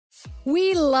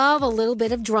We love a little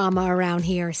bit of drama around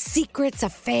here. Secrets,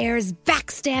 affairs,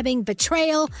 backstabbing,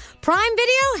 betrayal. Prime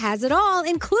Video has it all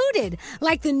included,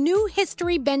 like the new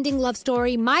history-bending love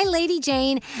story, My Lady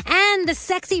Jane, and the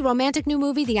sexy romantic new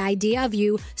movie, The Idea of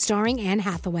You, starring Anne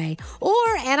Hathaway. Or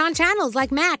add-on channels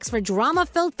like Max for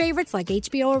drama-filled favorites like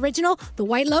HBO original, The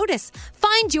White Lotus.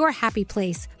 Find your happy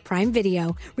place. Prime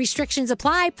Video. Restrictions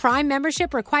apply. Prime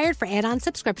membership required for add-on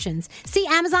subscriptions. See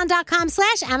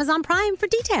Amazon.com/Amazon Prime for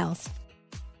details.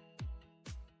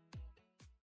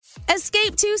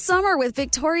 Escape to summer with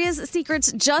Victoria's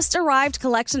Secret's just arrived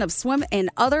collection of swim and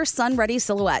other sun-ready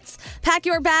silhouettes. Pack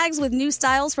your bags with new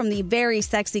styles from the Very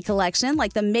Sexy collection,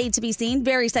 like the made-to-be-seen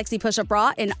Very Sexy push-up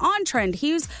bra in on-trend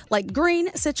hues like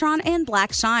green, citron, and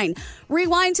black shine.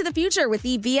 Rewind to the future with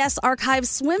the VS Archive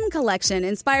swim collection,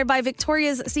 inspired by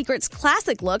Victoria's Secret's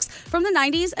classic looks from the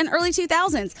 90s and early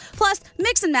 2000s. Plus,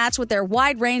 mix and match with their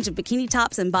wide range of bikini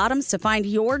tops and bottoms to find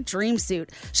your dream suit.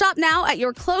 Shop now at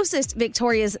your closest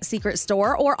Victoria's Secret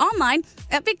store or online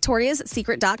at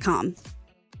victoriassecret.com.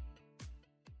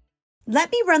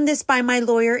 Let me run this by my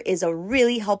lawyer is a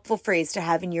really helpful phrase to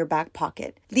have in your back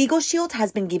pocket. Legal Shield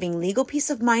has been giving legal peace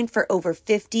of mind for over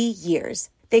 50 years.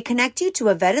 They connect you to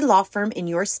a vetted law firm in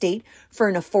your state for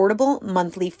an affordable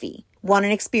monthly fee. Want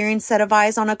an experienced set of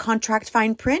eyes on a contract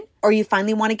fine print? Or you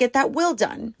finally want to get that will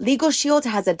done? Legal Shield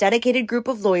has a dedicated group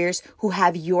of lawyers who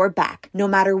have your back, no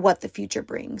matter what the future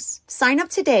brings. Sign up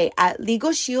today at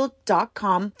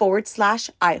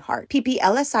LegalShield.com/iHeart.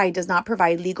 PPLSI does not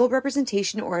provide legal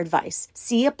representation or advice.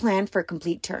 See a plan for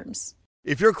complete terms.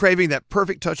 If you're craving that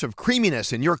perfect touch of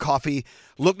creaminess in your coffee,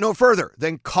 look no further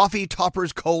than Coffee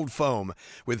Topper's Cold Foam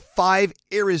with 5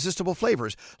 irresistible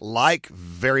flavors like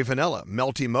very vanilla,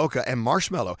 melty mocha, and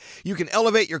marshmallow. You can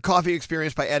elevate your coffee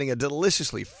experience by adding a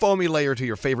deliciously foamy layer to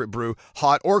your favorite brew,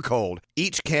 hot or cold.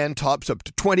 Each can tops up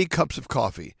to 20 cups of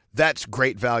coffee. That's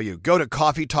great value. Go to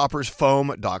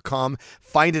coffeetoppersfoam.com,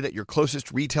 find it at your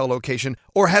closest retail location,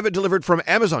 or have it delivered from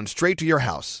Amazon straight to your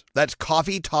house. That's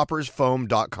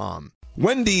coffeetoppersfoam.com.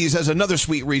 Wendy's has another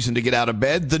sweet reason to get out of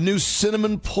bed, the new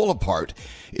Cinnamon Pull-Apart.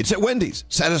 It's at Wendy's,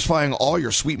 satisfying all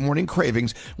your sweet morning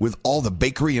cravings with all the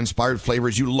bakery-inspired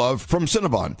flavors you love from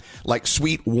Cinnabon, like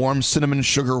sweet, warm cinnamon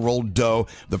sugar rolled dough,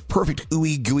 the perfect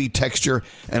ooey gooey texture,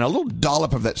 and a little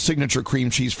dollop of that signature cream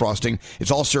cheese frosting.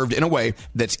 It's all served in a way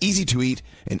that's easy to eat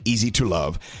and easy to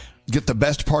love. Get the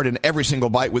best part in every single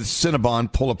bite with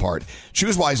Cinnabon Pull-Apart.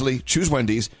 Choose wisely, choose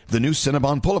Wendy's, the new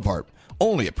Cinnabon Pull-Apart.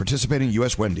 Only at participating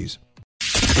U.S. Wendy's.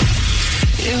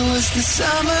 It was the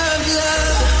summer of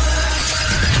love.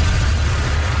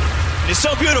 It's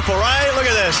so beautiful, right? Look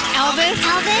at this.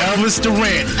 Elvis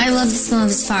Duran. I love the smell of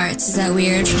his farts. Is that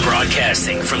weird?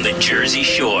 Broadcasting from the Jersey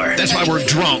Shore. That's why we're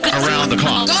drunk around the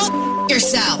clock. Go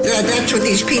yourself. Yeah, that's what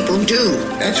these people do.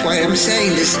 That's why I'm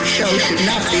saying this show should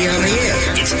not be on the air.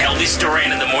 It's Elvis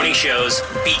Duran in the morning show's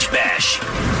Beach Bash.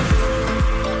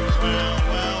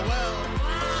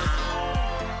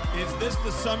 Is this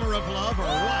the summer of love or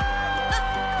what?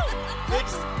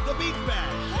 It's the Beach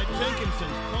Bash at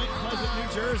Jenkinson's, Point Pleasant, New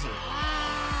Jersey.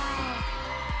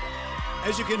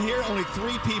 As you can hear, only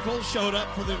 3 people showed up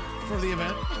for the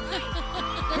event.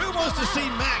 Who wants to see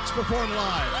Max perform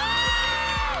live?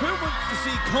 Who wants to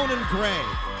see Conan Gray?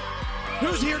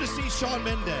 Who's here to see Shawn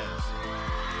Mendes?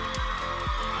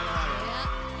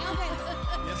 Elvis,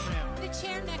 Yes, ma'am. the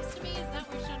chair next to me, is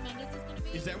that where Shawn Mendes is going to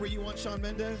be? Is that where you want Shawn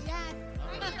Mendes? Yes.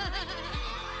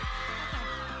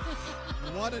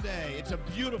 What a day. It's a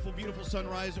beautiful, beautiful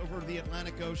sunrise over the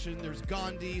Atlantic Ocean. There's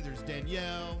Gandhi. There's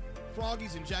Danielle.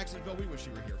 Froggy's in Jacksonville. We wish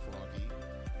you were here, Froggy.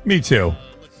 Me too.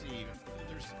 Let's see.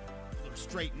 There's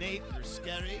Straight Nate. There's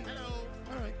Scary. Hello.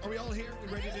 All right. Are we all here?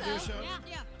 We ready to do a show?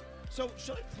 Yeah. So,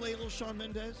 should I play a little Shawn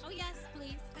Mendes? Oh, yes,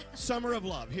 please. Summer of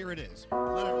Love. Here it is.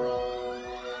 Let it roll.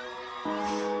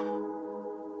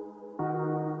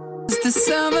 It's the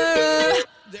summer.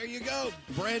 There you go.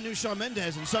 Brand new Shawn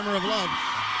Mendes and Summer of Love.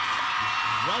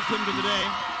 Welcome to the day.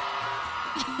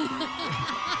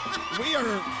 We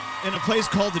are in a place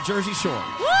called the Jersey Shore.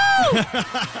 Woo!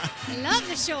 I love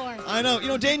the shore. I know. You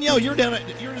know, Danielle, you're down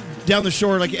the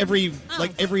shore like every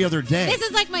other day. This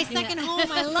is like my second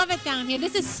home. I love it down here.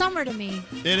 This is summer to me.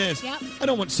 It is. Yep. I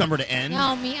don't want summer to end. No,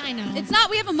 I know. It's not.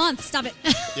 We have a month. Stop it.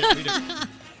 Yeah, we do.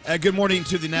 Good morning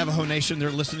to the Navajo Nation. They're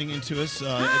listening in to us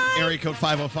at area code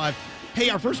 505.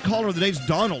 Hey, our first caller of the day is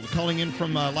Donald, calling in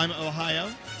from Lima, Ohio.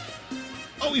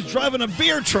 Oh, he's driving a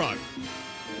beer truck.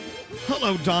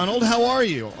 Hello, Donald. How are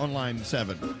you on line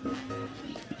 7?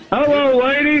 Hello,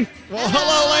 lady. Well,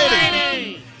 hello,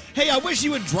 lady. Hey, I wish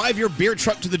you would drive your beer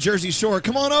truck to the Jersey Shore.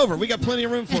 Come on over. We got plenty of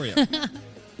room for you.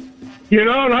 You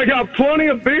know, and I got plenty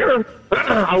of beer.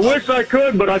 I wish I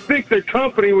could, but I think the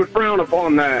company would frown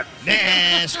upon that.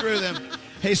 Nah, screw them.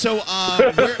 Hey, so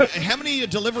how many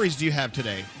deliveries do you have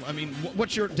today? I mean,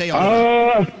 what's your day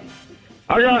on?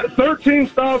 I got 13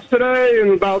 stops today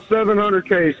and about 700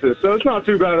 cases, so it's not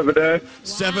too bad of a day. Wow.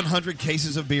 700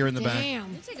 cases of beer in the back.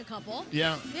 Damn. We'll take a couple.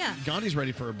 Yeah. Yeah. Gandhi's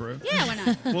ready for a brew. Yeah, why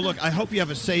not? Well, look, I hope you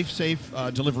have a safe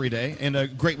delivery day and a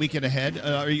great weekend ahead.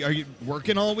 Are you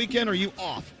working all weekend, or are you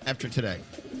off after today?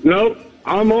 Nope.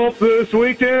 I'm off this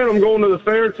weekend. I'm going to the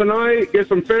fair tonight, get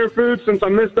some fair food since I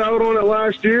missed out on it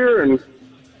last year, and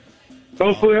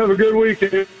hopefully have a good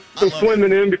weekend. Some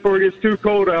swimming in before it gets too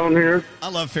cold down here. I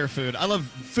love fair food. I love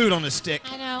food on a stick.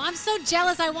 I know. I'm so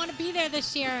jealous. I want to be there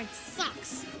this year. It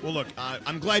sucks. Well, look,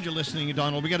 I'm glad you're listening,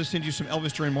 Donald. We got to send you some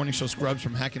Elvis Duran Morning Show scrubs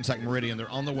from Hackensack Meridian. They're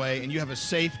on the way, and you have a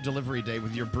safe delivery day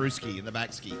with your brewski in the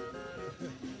back ski.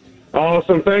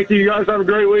 Awesome. Thank you. You guys have a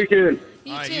great weekend.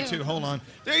 All right, you too. Hold on.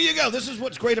 There you go. This is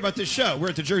what's great about this show. We're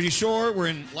at the Jersey Shore. We're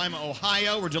in Lima,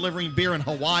 Ohio. We're delivering beer in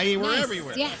Hawaii. We're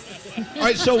everywhere. Yes. All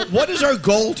right, so what is our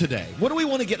goal today? What do we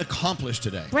want to get accomplished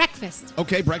today? Breakfast.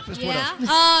 Okay, breakfast. Yeah. What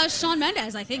else? Shawn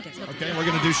Mendes, I think. Okay, we're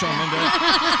going to do Shawn Mendes.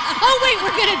 Oh, wait,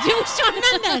 we're going to do Shawn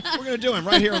Mendes. We're going to do him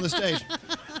right here on the stage.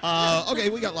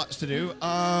 Okay, we got lots to do.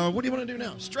 What do you want to do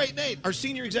now? Straight Nate, our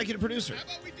senior executive producer. How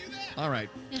about we do that? All right,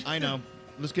 I know.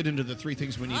 Let's get into the three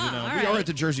things we need to know. We are at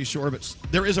the Jersey Shore, but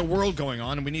there is a world going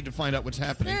on, and we need to find out what's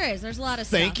happening. There is. There's a lot of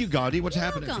stuff. Thank you, Gandhi. What's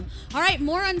happening? Welcome. All right,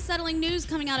 more unsettling news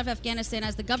coming out of Afghanistan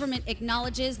as the government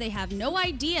acknowledges they have no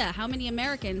idea how many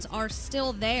Americans are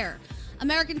still there.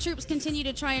 American troops continue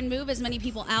to try and move as many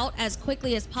people out as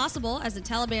quickly as possible as the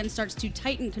Taliban starts to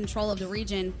tighten control of the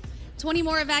region. 20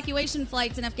 more evacuation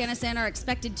flights in Afghanistan are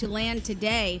expected to land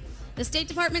today. The State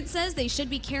Department says they should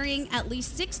be carrying at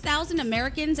least 6,000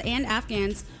 Americans and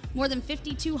Afghans. More than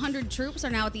 5,200 troops are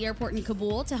now at the airport in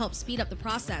Kabul to help speed up the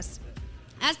process.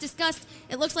 As discussed,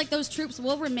 it looks like those troops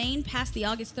will remain past the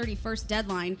August 31st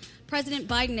deadline. President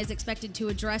Biden is expected to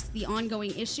address the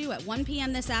ongoing issue at 1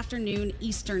 p.m. this afternoon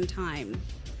Eastern Time.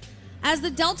 As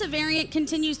the Delta variant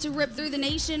continues to rip through the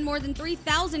nation, more than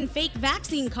 3,000 fake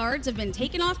vaccine cards have been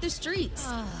taken off the streets.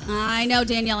 I know,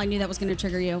 Danielle, I knew that was going to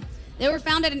trigger you. They were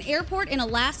found at an airport in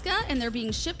Alaska, and they're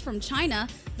being shipped from China.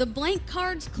 The blank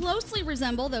cards closely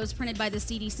resemble those printed by the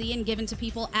CDC and given to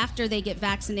people after they get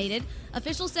vaccinated.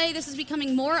 Officials say this is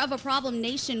becoming more of a problem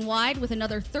nationwide, with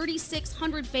another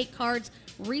 3,600 fake cards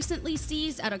recently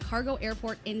seized at a cargo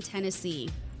airport in Tennessee.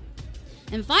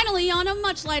 And finally, on a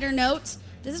much lighter note,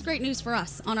 this is great news for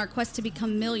us on our quest to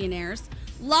become millionaires.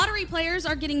 Lottery players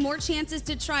are getting more chances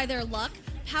to try their luck.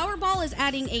 Powerball is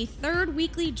adding a third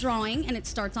weekly drawing, and it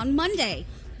starts on Monday.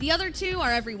 The other two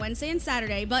are every Wednesday and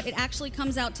Saturday, but it actually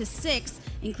comes out to 6,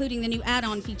 including the new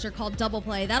add-on feature called Double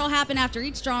Play. That'll happen after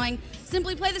each drawing.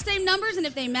 Simply play the same numbers, and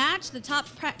if they match, the top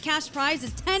cash prize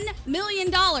is $10 million.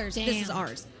 Damn. This is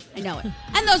ours. I know it.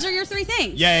 And those are your three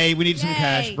things. Yay, we need some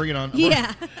cash. Bring it on.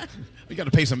 Yeah. We got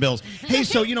to pay some bills. Hey,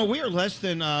 so, we are less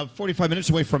than 45 minutes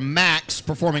away from Max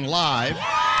performing live.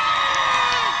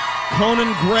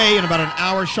 Conan Gray in about an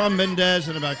hour, Shawn Mendes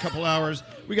in about a couple hours.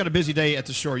 We got a busy day at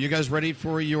the shore. You guys ready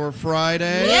for your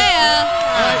Friday? Yeah.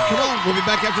 All right, come on. We'll be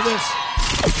back after this.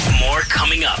 More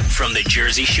coming up from the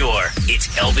Jersey Shore. It's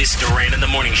Elvis Duran in the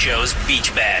Morning Show's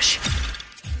Beach Bash.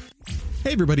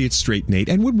 Hey everybody, it's Straight Nate,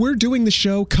 and when we're doing the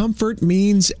show, comfort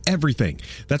means everything.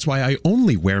 That's why I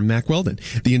only wear Mack Weldon,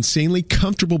 the insanely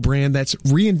comfortable brand that's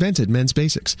reinvented men's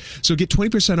basics. So get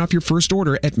 20% off your first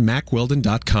order at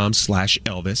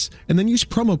MackWeldon.com/Elvis, and then use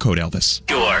promo code Elvis.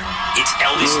 Sure, it's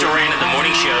Elvis Duran in the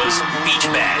Morning Show's Beach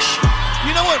Bash.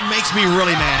 You know what makes me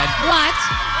really mad? What?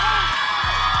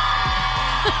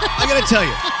 I got to tell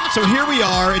you. So here we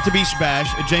are at the Beach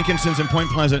Bash at Jenkinson's in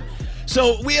Point Pleasant.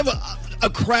 So we have a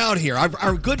crowd here.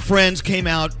 Our good friends came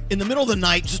out in the middle of the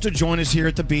night just to join us here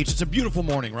at the beach. It's a beautiful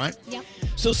morning, right? Yep.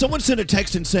 So someone sent a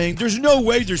text in saying, there's no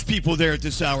way there's people there at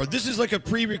this hour. This is like a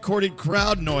pre-recorded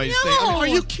crowd noise thing. I mean, are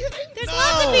you kidding? There's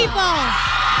lots of people.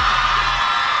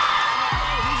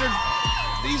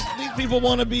 These people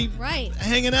want to be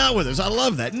hanging out with us. I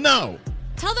love that. No.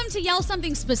 Tell them to yell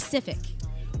something specific.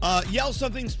 Yell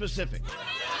something specific.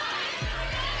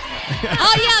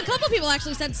 Oh, yeah, a couple people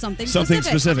actually said something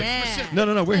specific. Yeah.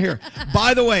 No, we're here.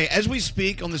 By the way, as we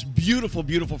speak on this beautiful,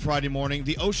 beautiful Friday morning,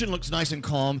 the ocean looks nice and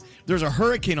calm. There's a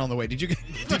hurricane on the way. Did you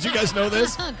guys know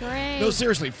this? Oh, great. No,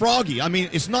 seriously, Froggy. I mean,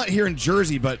 it's not here in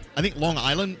Jersey, but I think Long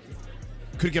Island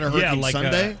could get a hurricane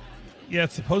Sunday.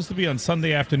 It's supposed to be on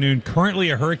Sunday afternoon. Currently,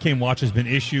 a hurricane watch has been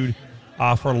issued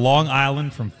for Long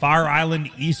Island from Fire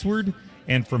Island eastward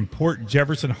and from Port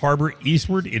Jefferson Harbor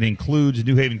eastward. It includes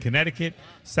New Haven, Connecticut,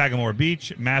 Sagamore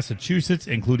Beach, Massachusetts,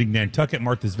 including Nantucket,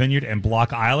 Martha's Vineyard, and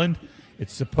Block Island.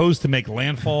 It's supposed to make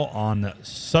landfall on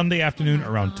Sunday afternoon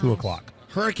around 2 o'clock.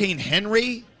 Hurricane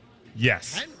Henry?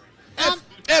 Yes.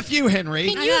 F you,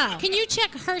 Henry. Can you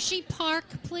check Hershey Park,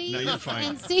 please? No, you're fine.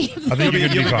 And see. I think you're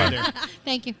going to be fine.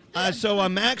 Thank you. So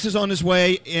Max is on his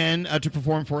way in to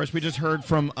perform for us. We just heard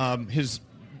from his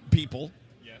people.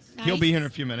 Yes. He'll be here in a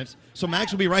few minutes. So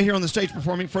Max will be right here on the stage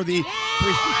performing for the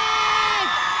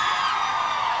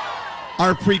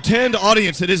our pretend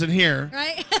audience that isn't here.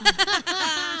 Right?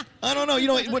 I don't know. You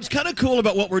know, what's kind of cool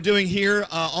about what we're doing here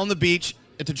on the beach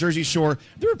at the Jersey Shore,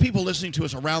 there are people listening to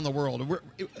us around the world.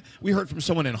 We heard from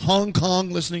someone in Hong Kong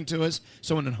listening to us,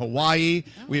 someone in Hawaii.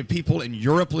 We have people in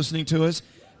Europe listening to us,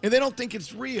 and they don't think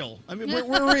it's real. I mean,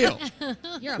 we're real.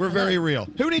 We're very real.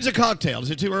 Who needs a cocktail?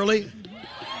 Is it too early?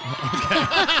 Okay.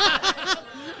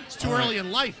 It's too early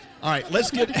in life. All right, let's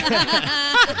get...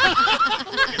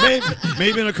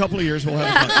 maybe in a couple of years we'll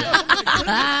have a cocktail.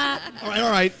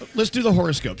 All right. Let's do the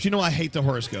horoscopes. You know I hate the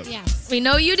horoscopes. Yes. We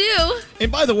know you do.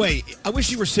 And by the way, I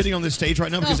wish you were sitting on this stage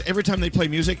right now because every time they play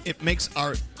music, it makes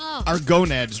our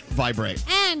gonads vibrate.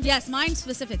 And yes, mine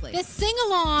specifically. The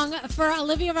sing-along for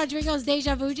Olivia Rodrigo's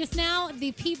Deja Vu just now,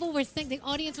 the people were singing, the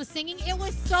audience was singing. It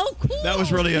was so cool. That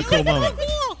was really a cool moment. So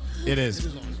cool. It is.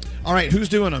 All right, who's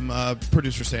doing them,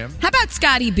 Producer Sam? How about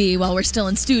Scotty B while we're still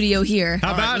in studio here?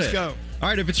 How about let's it? Go. All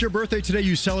right, if it's your birthday today,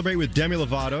 you celebrate with Demi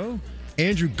Lovato,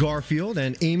 Andrew Garfield,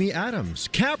 and Amy Adams.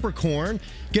 Capricorn,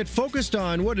 get focused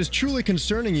on what is truly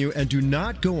concerning you and do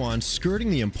not go on skirting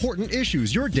the important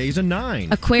issues. Your day's a 9.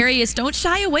 Aquarius, don't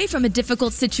shy away from a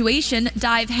difficult situation.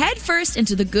 Dive headfirst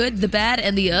into the good, the bad,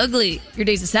 and the ugly. Your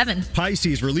day's a 7.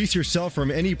 Pisces, release yourself from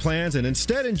any plans and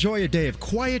instead enjoy a day of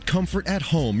quiet comfort at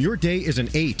home. Your day is an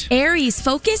 8. Aries,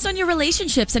 focus on your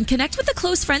relationships and connect with a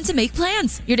close friend to make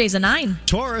plans. Your day's a 9.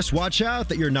 Taurus, watch out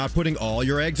that you're not putting all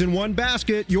your eggs in one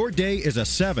basket. Your day is a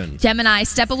 7. Gemini,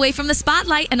 step away from the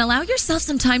spotlight and allow yourself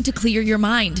some time to clear your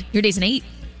mind. Your day's an 8.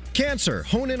 Cancer,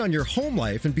 hone in on your home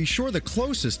life and be sure the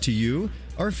closest to you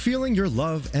are feeling your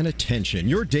love and attention.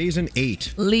 Your day's an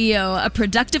 8. Leo, a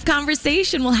productive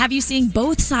conversation will have you seeing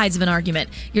both sides of an argument.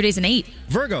 Your day's an 8.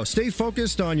 Virgo, stay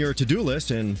focused on your to-do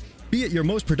list and be at your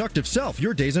most productive self.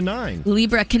 Your day's a 9.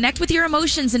 Libra, connect with your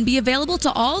emotions and be available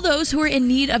to all those who are in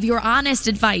need of your honest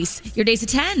advice. Your day's a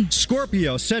 10.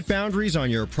 Scorpio, set boundaries on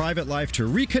your private life to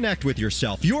reconnect with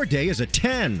yourself. Your day is a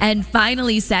 10. And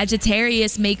finally,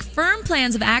 Sagittarius, make firm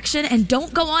plans of action and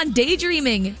don't go on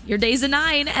daydreaming. Your day's a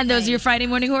 9. And those are your Friday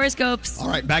morning horoscopes. All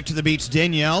right, back to the beach.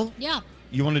 Danielle? Yeah.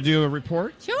 You want to do a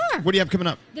report? Sure. What do you have coming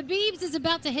up? The Biebs is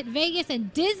about to hit Vegas,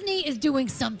 and Disney is doing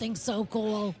something so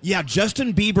cool. Yeah,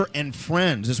 Justin Bieber and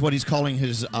Friends is what he's calling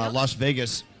his Las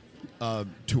Vegas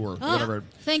tour, whatever.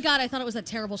 Thank God I thought it was a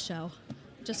terrible show.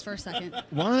 Just for a second.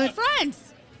 What?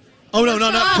 Friends. Oh, no,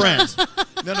 not Friends. No.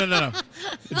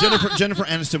 Jennifer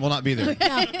Aniston will not be there. No.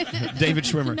 David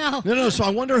Schwimmer. No. So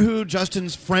I wonder who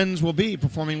Justin's friends will be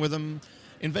performing with him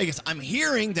in Vegas. I'm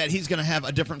hearing that he's going to have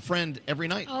a different friend every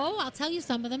night. Oh, I'll tell you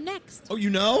some of them next. Oh, you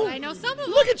know? I know some of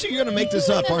them. Look at you. You're going to make this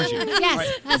up, aren't you? Yes, Right.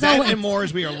 as That always. and more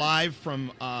as we are live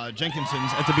from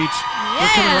Jenkinson's at the beach. We're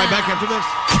coming right back after this.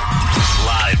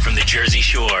 Live from the Jersey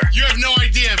Shore. You have no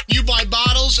idea. You buy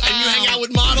bottles and you hang out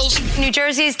with models. New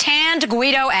Jersey's tanned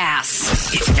Guido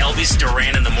ass. It's Elvis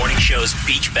Duran in the Morning Show's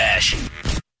Beach Bash.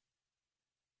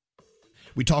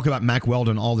 We talk about Mack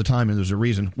Weldon all the time, and there's a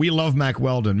reason. We love Mack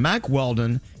Weldon. Mack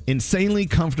Weldon, insanely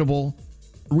comfortable,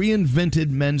 reinvented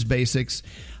men's basics.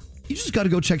 You just got to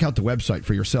go check out the website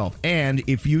for yourself. And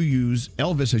if you use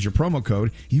Elvis as your promo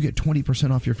code, you get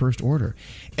 20% off your first order.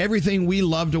 Everything we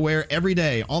love to wear every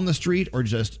day on the street or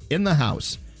just in the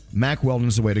house, Mack Weldon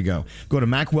is the way to go. Go to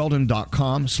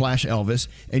MackWeldon.com/Elvis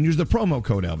and use the promo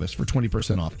code Elvis for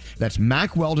 20% off. That's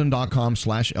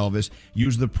MackWeldon.com/Elvis.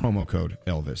 Use the promo code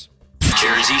Elvis.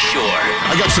 Jersey Shore.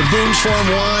 I got some Boone's Farm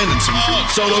wine and some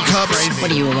Solo cups. What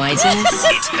are you, a wise ass?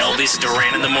 It's Elvis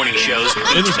Duran in the Morning Show's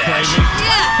Beach Bash.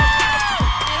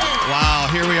 Wow,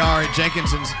 here we are at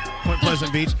Jenkinson's, Point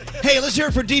Pleasant Beach. Hey, let's hear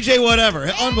it for DJ Whatever.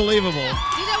 Unbelievable.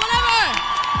 DJ Whatever.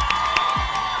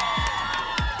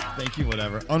 Thank you,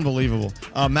 Whatever. Unbelievable.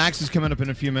 Max is coming up in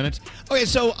a few minutes. Okay,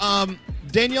 so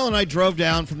Danielle and I drove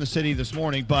down from the city this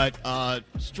morning, but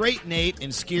Straight Nate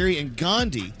and Scary and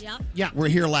Gandhi were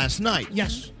here last night.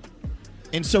 Yes.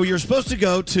 And so you're supposed to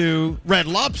go to Red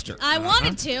Lobster. I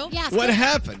wanted to. Yes. What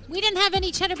happened? We didn't have any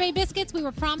Cheddar Bay biscuits. We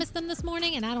were promised them this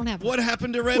morning, and I don't have them. What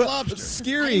happened to Red Lobster?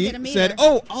 Scary I didn't get 'em said, either.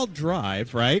 "Oh, I'll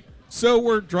drive." Right. So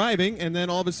we're driving, and then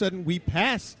all of a sudden we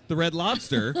pass the Red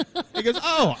Lobster. He goes,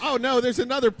 "Oh no, there's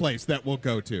another place that we'll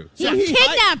go to." So He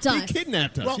kidnapped us. He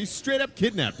kidnapped us. Well- He straight up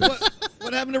kidnapped us. What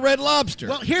What happened to Red Lobster?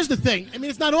 Well, here's the thing. I mean,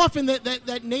 it's not often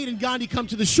that Nate and Gandhi come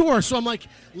to the shore, so I'm like,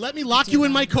 let me lock you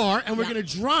in my car, and we're going to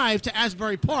drive to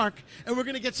Asbury Park, and we're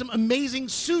going to get some amazing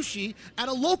sushi at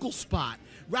a local spot,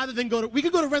 rather than we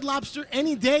could go to Red Lobster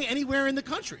any day, anywhere in the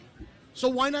country. So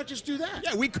why not just do that?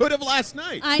 Yeah, we could have last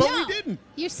night, I but know. we didn't.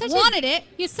 You're such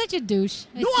You're such a douche.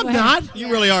 I No, I'm swear. not. You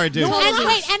really are a dude. And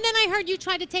wait, and then I heard you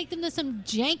tried to take them to some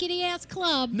jankety ass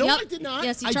club. No, I did not.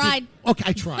 Yes, you I tried. Okay,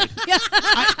 I tried.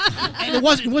 And it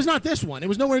was not this one. It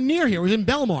was nowhere near here. It was in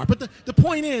Belmar. But the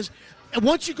point is,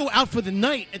 once you go out for the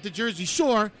night at the Jersey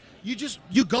Shore,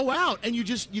 you go out and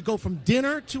you go from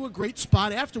dinner to a great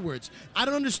spot afterwards. I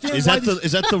don't understand. Is why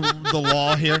that the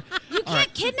law here? You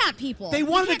can't kidnap people. They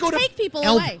wanted you to go take to people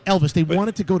away. Elvis. They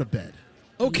wanted to go to bed.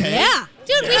 Okay. Yeah.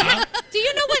 Dude, do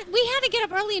you know what? We had to get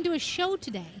up early and do a show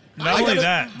today. Not only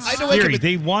that, Scary,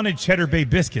 they wanted Cheddar Bay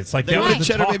biscuits. Like, They that was wanted the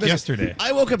Cheddar Bay talk biscuits. yesterday.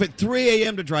 I woke up at 3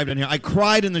 a.m. to drive down here. I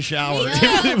cried in the shower.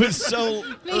 It was so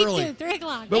Me early. too, 3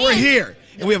 o'clock. But we're here,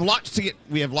 and we have lots to get.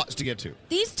 We have lots to get to.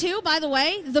 These two, by the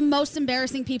way, the most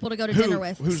embarrassing people to go to dinner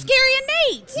with. Who's- Scary and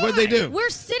Nate. What'd they do? We're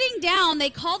sitting down. They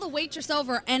call the waitress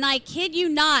over, and I kid you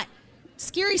not,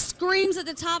 Scary screams at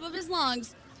the top of his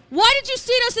lungs, "Why did you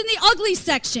seat us in the ugly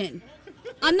section?"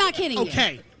 I'm not kidding you.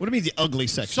 Okay. What do you mean the ugly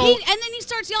section? And then he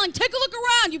starts yelling, "Take a look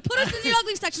around. You put us in the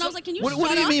ugly section." I was like, "Can you What shut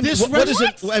do you up?"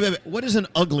 mean? What is an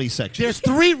ugly section? There's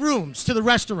 3 rooms to the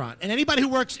restaurant, and anybody who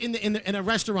works in a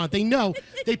restaurant, they know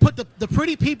they put the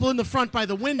pretty people in the front by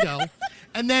the window,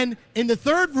 and then in the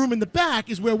 3rd room in the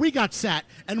back is where we got sat,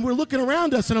 and we're looking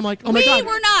around us, and I'm like, oh my god,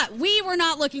 We were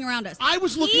not looking around us. I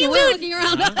was looking He around. was looking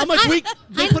around us. I'm like,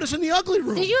 they put us in the ugly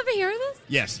room. Did you ever hear this?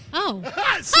 Yes. Oh.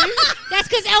 That's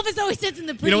because Elvis always sits in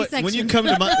the pretty You know what? section. When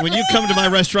you come to my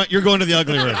restaurant, you're going to the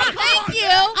ugly room. Thank you.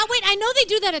 Oh, wait, I know they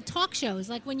do that at talk shows.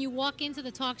 Like when you walk into the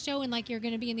talk show and like you're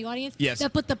going to be in the audience, Yes. they'll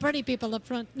put the pretty people up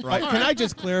front. Right. Can I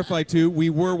just clarify, too? We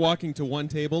were walking to one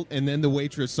table, and then the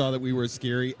waitress saw that we were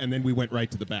Scary, and then we went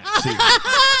right to the back. Yeah,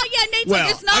 Nate's Well,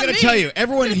 like, "It's not I got to me." tell you,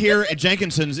 everyone here at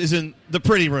Jenkinson's is in the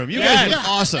pretty room. You guys look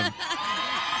awesome.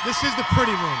 This is the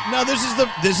pretty room. No, this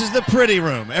is the pretty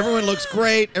room. Everyone looks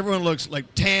great. Everyone looks like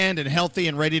tanned and healthy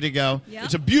and ready to go. Yep.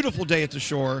 It's a beautiful day at the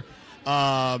shore.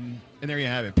 And there you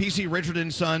have it. PC Richard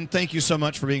and Son, thank you so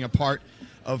much for being a part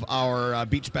of our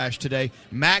Beach Bash today.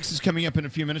 Max is coming up in a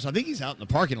few minutes. I think he's out in the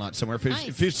parking lot somewhere.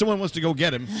 If someone wants to go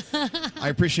get him, I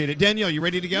appreciate it. Danielle, you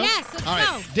ready to go? Yes, let's All right,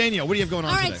 go. Danielle, what do you have going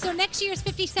on All today? right, so next year's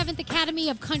 57th Academy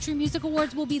of Country Music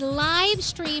Awards will be live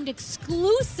streamed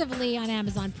exclusively on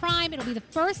Amazon Prime. It'll be the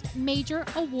first major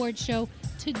award show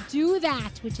to do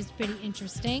that, which is pretty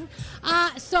interesting.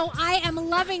 So I am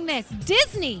loving this.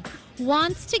 Disney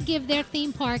wants to give their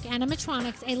theme park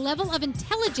animatronics a level of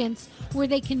intelligence where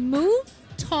they can move,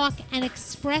 talk, and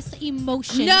express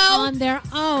emotion on their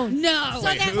own. No. So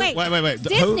Wait, that, who?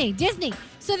 Wait. Disney.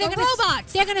 So they're The gonna,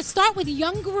 robots. They're going to start with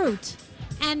young Groot.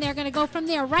 And they're going to go from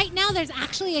there. Right now, there's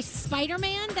actually a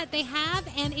Spider-Man that they have,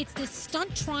 and it's this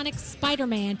Stuntronic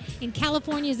Spider-Man in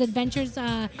California's Avengers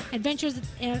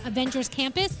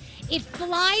campus. It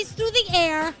flies through the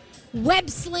air.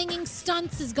 Web-slinging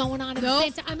stunts is going on.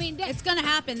 I mean, it's going to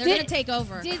happen. They're going to take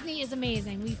over. Disney is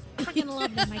amazing. We freaking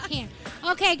love them. I can't.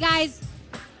 Okay, guys.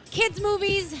 Kids'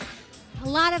 movies. A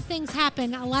lot of things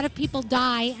happen. A lot of people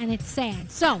die, and it's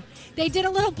sad. So they did a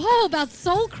little poll about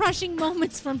soul-crushing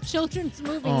moments from children's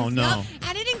movies. Oh, no.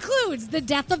 And it includes the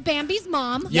death of Bambi's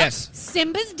mom. Yes.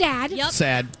 Simba's dad.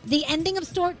 Sad. The ending of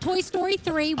Toy Story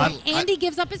 3 when Andy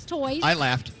gives up his toys. I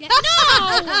laughed. Yeah.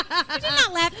 No! You did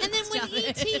not laugh. And then when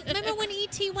E.T. Remember when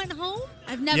E.T. went home?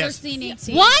 I've never Yes. seen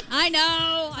E.T. What? I know.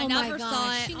 I Oh my never gox.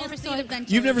 saw it. She I'll never see saw it it.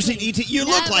 eventually. You've never seen E.T.? You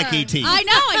look like Never. E.T. I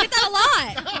know. I get that a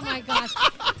lot. Oh my gosh.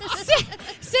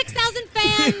 6,000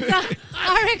 fans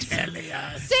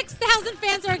are 6,000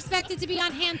 fans are expected to be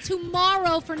on hand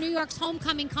tomorrow for New York's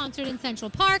homecoming concert in Central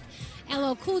Park.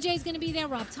 LL Cool J is going to be there.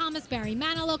 Rob Thomas, Barry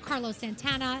Manilow, Carlos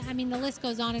Santana. I mean, the list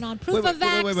goes on and on. Proof of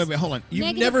Vax. Wait, hold on. You've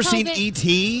negative never seen COVID.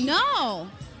 E.T.? No.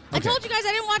 I Okay. told you guys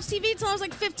I didn't watch TV until I was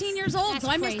like 15 years old, That's so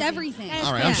I missed crazy. everything. That is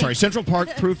All right, I'm crazy. sorry. Central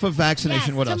Park, proof of vaccination.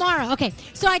 Yes, What else? tomorrow. Okay,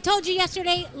 so I told you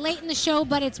yesterday, late in the show,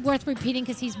 but it's worth repeating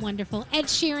because he's wonderful. Ed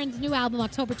Sheeran's new album,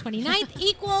 October 29th,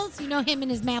 Equals. You know him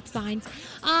and his math signs.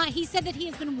 He said that he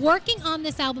has been working on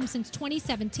this album since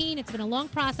 2017. It's been a long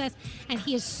process, and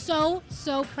he is so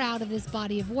proud of this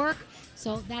body of work.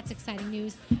 So that's exciting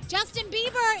news. Justin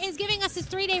Bieber is giving us his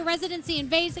 3-day residency in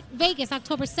Vegas,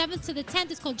 October 7th to the 10th.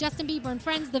 It's called Justin Bieber and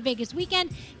Friends, the Vegas Weekend.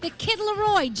 The Kid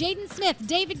Laroi, Jaden Smith,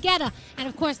 David Guetta, and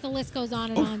of course the list goes on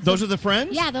and on. Those are the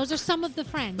friends? Yeah, those are some of the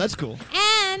friends. That's cool.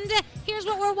 And Here's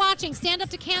what we're watching. Stand Up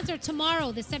to Cancer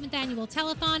tomorrow, the 7th annual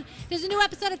telethon. There's a new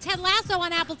episode of Ted Lasso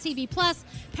on Apple TV+.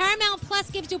 Paramount Plus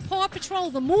gives you Paw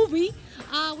Patrol, the movie.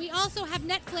 We also have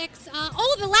Netflix.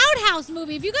 The Loud House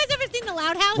movie. Have you guys ever seen The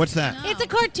Loud House? What's that? No. It's a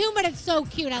cartoon, but it's so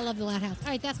cute. I love The Loud House. All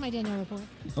right, that's my Danielle report.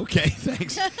 Okay,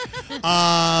 thanks.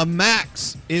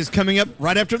 Max is coming up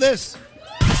right after this.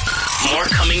 More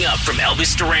coming up from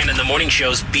Elvis Duran and the Morning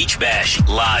Show's Beach Bash,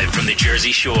 live from the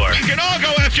Jersey Shore. You can all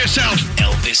go after yourself.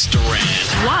 Elvis Duran.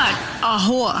 What a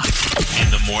whore.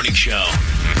 And the Morning Show.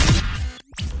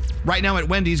 Right now at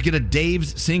Wendy's, get a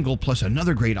Dave's single plus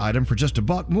another great item for just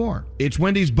 $1 more. It's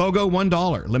Wendy's BOGO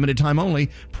 $1. Limited time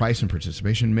only. Price and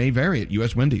participation may vary at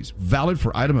U.S. Wendy's. Valid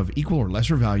for item of equal or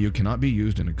lesser value. Cannot be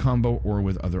used in a combo or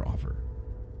with other offer.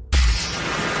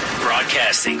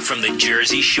 Broadcasting from the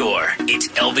Jersey Shore, it's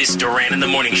Elvis Duran and the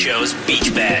Morning Show's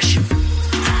Beach Bash. Wow.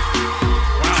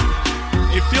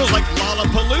 It feels like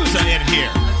Lollapalooza in here.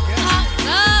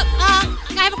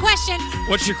 I have a question.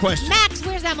 What's your question? Max,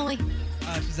 where's Emily?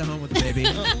 She's at home with the baby.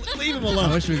 Leave him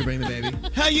alone. I wish we could bring the baby.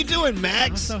 How you doing, Max?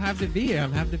 I'm so happy to be here.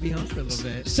 I'm happy to be home for a little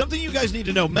bit. Something you guys need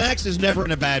to know, Max is never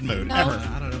in a bad mood, ever.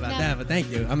 I don't know about that, but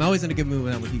thank you. I'm always in a good mood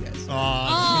when I'm with you guys.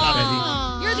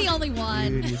 You're the only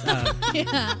one.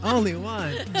 Yeah. Only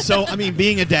one. So, I mean,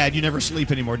 being a dad, you never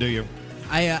sleep anymore, do you?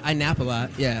 I nap a lot.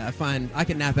 Yeah, I find I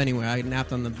can nap anywhere. I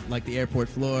napped on the airport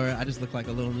floor. I just look like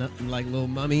a little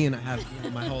mummy, and I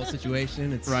have my whole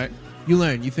situation. It's right. You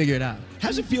learn. You figure it out.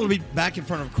 How's it feel to be back in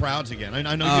front of crowds again?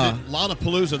 I know you did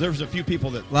Lollapalooza. There was a few people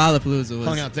that Lollapalooza was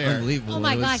hung out there. Unbelievable. Oh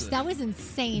my gosh, that was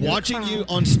insane. Watching you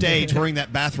on stage wearing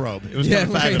that bathrobe, it was kind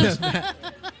of fabulous.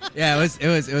 Yeah,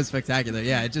 it was spectacular.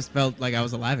 Yeah, it just felt like I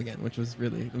was alive again, which was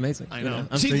really amazing. I know.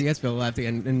 I'm sure you guys feel alive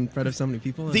again in front of so many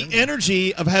people. The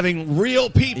energy of having real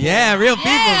people. Yeah, real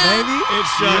people, baby.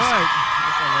 It's just.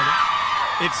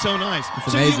 It's so nice.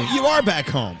 It's so amazing. You are back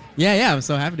home. Yeah, I'm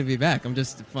so happy to be back. I'm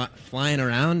just flying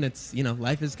around. It's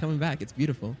life is coming back. It's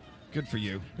beautiful. Good for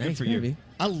you. Thanks, Good for you. baby.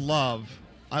 I love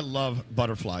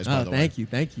butterflies. By the way.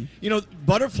 Thank you. You know,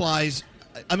 butterflies.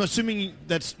 I'm assuming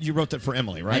you wrote that for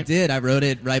Emily, right? I did. I wrote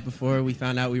it right before we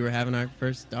found out we were having our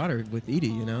first daughter with Edie.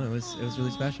 You know, it was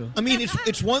really special. I mean,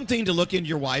 it's one thing to look into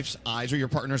your wife's eyes or your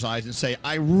partner's eyes and say,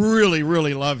 "I really,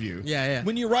 really love you." Yeah.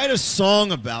 When you write a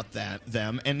song about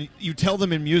them, and you tell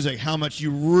them in music how much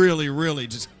you really, really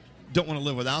just don't want to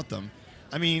live without them.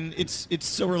 I mean, it's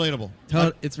so relatable.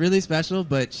 It's really special,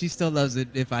 but she still loves it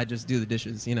if I just do the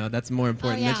dishes. You know, that's more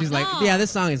important. Oh, yeah. And she's like, yeah,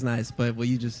 this song is nice, but will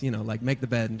you just, make the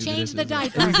bed and do Change the the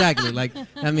dishes? diaper. Exactly. Like,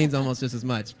 that means almost just as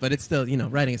much. But it's still,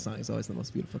 writing a song is always the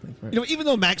most beautiful thing for her. Even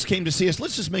though Max came to see us,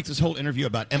 let's just make this whole interview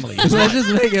about Emily. Let's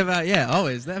just make it about,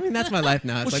 always. I mean, that's my life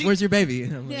now. It's where's your baby?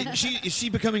 Is she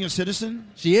becoming a citizen?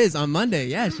 She is on Monday.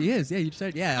 Yeah, she is. Yeah, you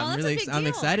said. Yeah, I'm deal.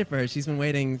 excited for her. She's been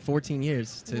waiting 14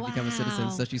 years to become a citizen.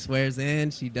 So she swears in.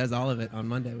 She does all of it on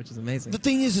Monday, which is amazing. The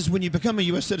thing is when you become a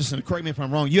U.S. citizen, correct me if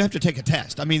I'm wrong, you have to take a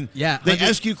test. I mean, they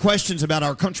ask you questions about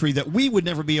our country that we would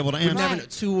never be able to answer. Never know.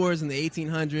 2 wars in the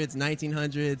 1800s,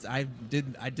 1900s. I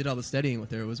did all the studying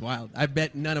with her. It was wild. I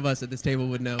bet none of us at this table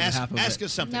would know half of it. Ask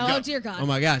us something. No, Go. dear God. Oh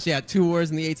my gosh, yeah, 2 wars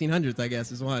in the 1800s, I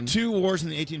guess, is one. 2 wars in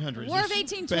the 1800s. War of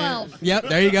 1812. Yep,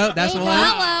 there you go. That's the one.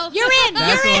 Hello. You're in.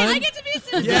 That's You're the in. one. I get to be a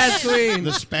citizen. Yes, queen.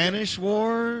 The Spanish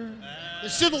War. The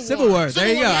Civil War. Civil War. There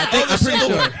you go. Yeah. I'm pretty Civil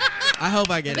sure. War. I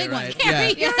hope I get Big it one. right.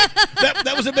 Carrie, Yeah.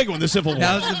 That was a big one, the Civil War.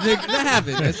 That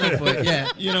happened at some point. Yeah.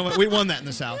 You know what? We won that in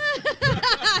the South.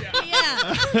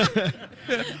 Yeah.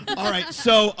 All right.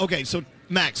 So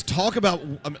Max, talk about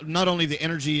not only the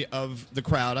energy of the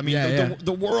crowd. I mean,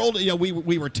 the world.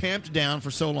 We were tamped down for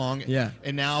so long. Yeah.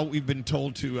 And now we've been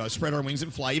told to spread our wings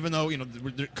and fly, even though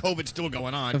the COVID's still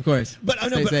going on. Of course. But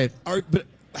Stay safe. But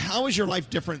how is your life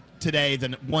different today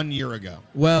than 1 year ago?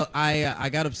 Well, I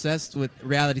got obsessed with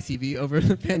reality TV over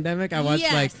the pandemic. I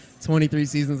watched like 23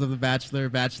 seasons of The Bachelor,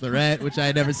 Bachelorette, which I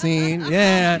had never seen.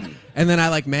 Yeah. And then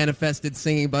I manifested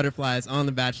singing butterflies on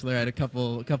The Bachelor a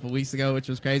couple weeks ago, which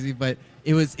was crazy. But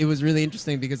it was really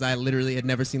interesting because I literally had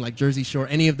never seen Jersey Shore,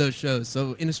 any of those shows.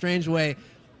 So in a strange way,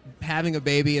 having a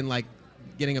baby and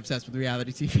getting obsessed with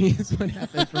reality TV is what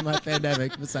happened for my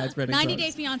pandemic, besides spreading 90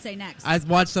 songs. Day Fiancé next. I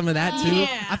watched some of that too.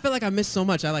 Yeah. I feel like I missed so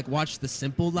much. I watched The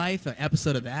Simple Life, an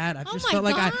episode of that. I just felt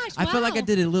like I felt like I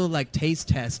did a little taste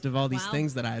test of all these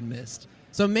things that I had missed.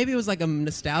 So maybe it was a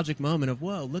nostalgic moment of,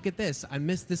 whoa, look at this. I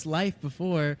missed this life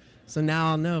before, so now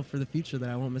I'll know for the future that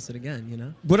I won't miss it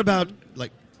again, What about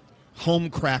home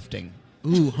crafting?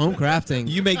 Ooh, home crafting.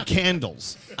 You make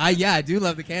candles. I do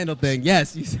love the candle thing.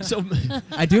 Yes. So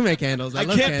I do make candles. I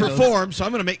love can't candles. perform, so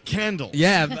I'm going to make candles.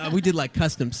 Yeah, we did like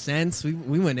custom scents. We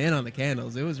went in on the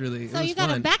candles. It was really So it was you got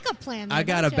fun. a backup plan. I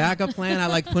got a don't you? backup plan. I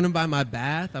like put them by my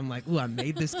bath. I'm like, ooh, I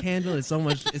made this candle. It's so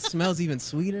much. It smells even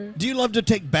sweeter. Do you love to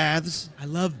take baths? I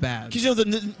love baths. Because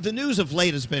the news of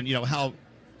late has been how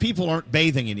people aren't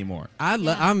bathing anymore.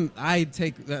 I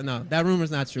take no. That rumor's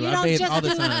not true. You I don't bathe just all the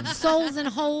do time. soles and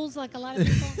holes like a lot of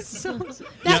people.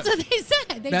 That's what they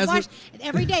said. They That's wash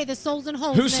every day the soles and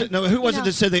holes. Who and said, then, who was it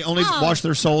that said they only Oh. wash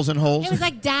their souls in holes? It was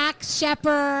like Dax,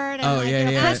 Shepard, and Oh,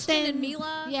 yeah. Kristen and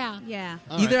Mila. Yeah.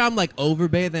 Either I'm like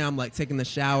overbathing, I'm like taking the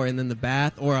shower and then the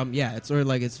bath, or it's sort of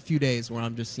like it's a few days where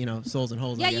I'm just souls and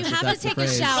holes. Yeah, I you guess, if have that's to the take a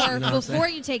phrase, shower you know what I'm saying? before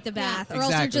you take the bath, or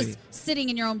else you're Exactly. just sitting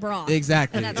in your own broth.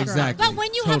 Exactly. And that's gross. Exactly. But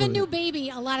when you have a Totally. new baby,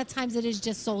 a lot of times it is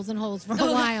just souls and holes for a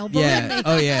while. Yeah. Believe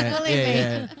me. Oh, yeah. Believe me.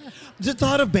 Yeah. The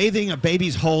thought of bathing a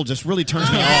baby's hole just really turns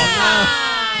me off.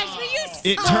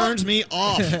 It turns me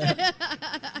off.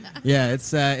 Yeah,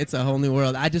 it's a whole new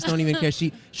world. I just don't even care.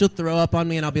 She'll throw up on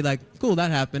me, and I'll be like, "Cool,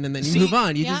 that happened," and then you move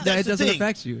on. That's It the doesn't thing.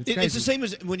 affect you. It's It's the same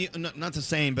as when you not the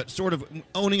same, but sort of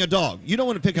owning a dog. You don't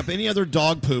want to pick up any other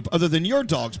dog poop other than your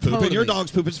dog's poop, and your Totally.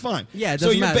 dog's poop is fine. Yeah, it so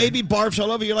doesn't your matter. baby barfs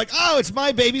all over you. You're like, oh, it's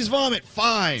my baby's vomit.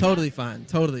 Fine. Totally fine.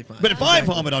 Totally fine. But if I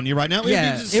vomit on you right now, it would be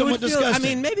just it would somewhat feel. disgusting. I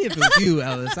mean, maybe if it was you,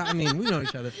 Ellis. I mean, we've known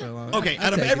each other for a long time. Okay, I'll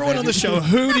out of take it, everyone on baby. the show,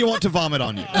 who do you want to vomit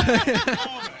on you?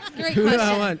 Great Who do I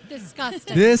question. want?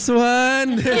 Disgusting. This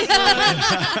one.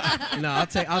 No,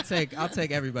 I'll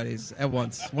take everybody's at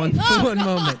once. One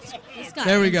moment. This got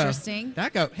There we go. interesting.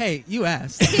 That go. Hey, you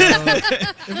asked. So,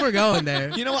 if we're going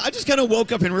there. You know what? I just kind of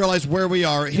woke up and realized where we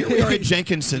are. Here we are at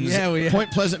Jenkinson's, Yeah, we are.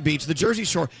 Point Pleasant Beach, the Jersey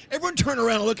Shore. Everyone turn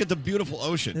around and look at the beautiful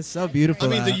ocean. It's so beautiful.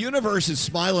 I mean, the out. universe is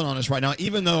smiling on us right now,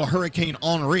 even though Hurricane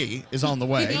Henri is on the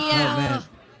way. Yeah. Oh, man.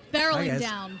 Barreling guess.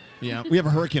 down. Yeah, we have a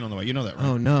hurricane on the way. You know that, right?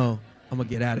 Oh no. I'm gonna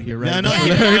get out of here right Yeah, now.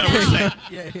 no, we're safe.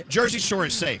 Yeah. Jersey Shore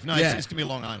is safe. No, Yeah. it's going to be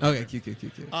Long Island. Okay, cute.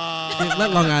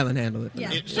 Let Long Island handle it.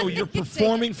 Yeah. So you're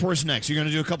performing for us next. You're going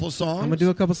to do a couple of songs? I'm gonna do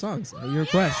a couple songs at your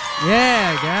request.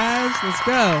 Yeah, guys, let's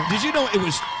go. Did you know it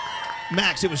was,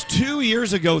 Max, it was 2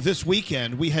 years ago this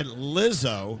weekend, we had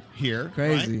Lizzo here.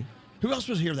 Crazy. Right? Who else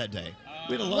was here that day?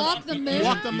 We had a lot Walk the Moon.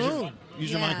 Walk the Moon. Use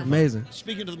your Yeah. microphone. Amazing.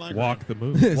 Speaking to the microphone. Walk the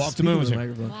moon. Walk the Moon was Speaking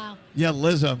here. of the microphone. Wow. Yeah,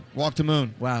 Lizzo, Walk the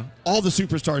Moon. Wow. All the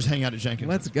superstars hang out at Jenkins.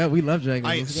 Let's go. We love Jenkins. All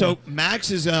right, Let's so go.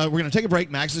 Max is, we're going to take a break.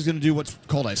 Max is going to do what's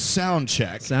called a sound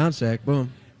check. Sound check.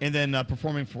 Boom. And then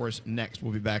performing for us next.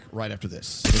 We'll be back right after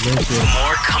this.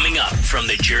 More coming up from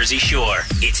the Jersey Shore.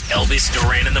 It's Elvis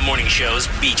Duran in the Morning Show's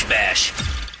Beach Bash.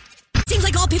 Seems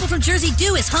like all people from Jersey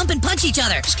do is hump and punch each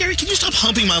other. Scary, can you stop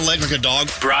humping my leg like a dog?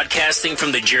 Broadcasting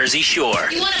from the Jersey Shore.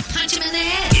 You want to punch him in the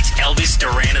head? It's Elvis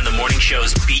Duran in the Morning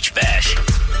Show's Beach Bash.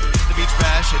 The Beach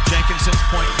Bash at Jenkinson's,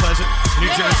 Point Pleasant,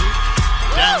 New Jersey.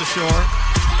 Down the shore.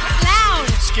 Loud.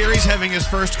 Scary's having his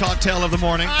first cocktail of the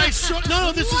morning.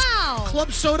 No, this is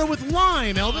club soda with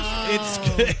lime, Elvis. It's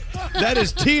that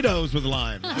is Tito's with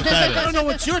lime. What that I don't know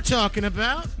what you're talking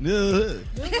about. is.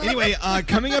 Anyway,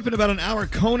 coming up in about an hour,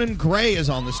 Conan Gray is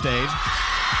on the stage.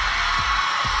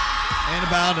 And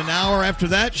about an hour after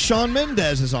that, Shawn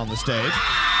Mendes is on the stage.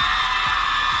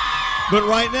 But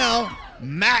right now,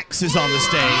 Max is on the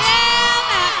stage.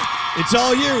 It's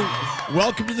all you.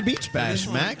 Welcome to the Beach Bash, This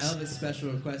one, Max. Elvis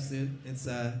special requested. It's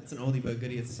an oldie but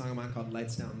goodie. It's a song of mine called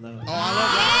Lights Down Low. Oh, I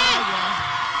love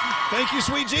that. Thank you,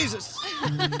 sweet Jesus.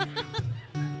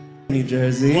 New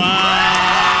Jersey.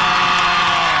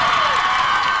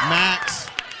 Max,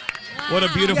 what a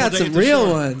beautiful got day some at the real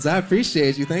shore. ones. I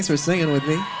appreciate you. Thanks for singing with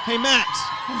me. Hey, Max.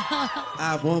 I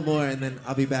have one more, and then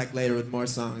I'll be back later with more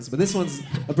songs. But this one's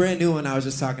a brand new one I was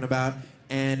just talking about,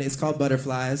 and it's called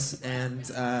Butterflies, and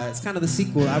it's kind of the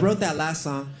sequel. I wrote that last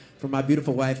song for my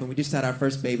beautiful wife, and we just had our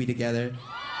first baby together,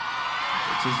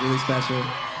 which is really special.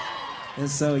 And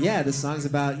so, yeah, this song's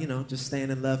about, just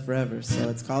staying in love forever. So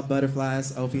it's called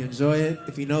Butterflies. I hope you enjoy it.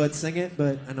 If you know it, sing it,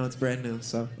 but I know it's brand new,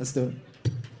 so let's do it.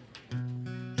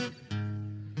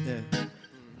 Yeah.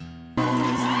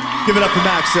 Give it up for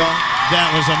Max, y'all.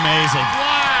 That was amazing.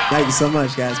 Thank you so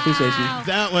much, guys. Appreciate you.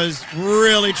 That was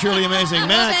really, truly amazing.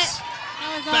 Max,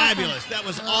 That was fabulous. awesome. That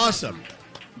was awesome.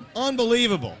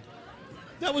 Unbelievable.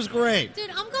 That was great. Dude,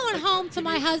 I'm going home to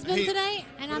my husband Hey. today,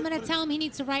 and I'm going to tell him he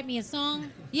needs to write me a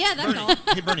song. Yeah, that's all.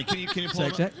 Hey, Bernie, can you pull Check, him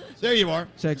up? check. There you are.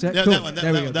 Check, check. Yeah, Cool. that one,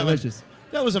 There we go. that one. Delicious.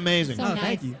 That was amazing. So Oh, nice.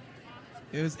 thank you.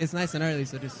 It's nice and early,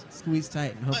 so just squeeze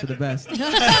tight and hope for the best.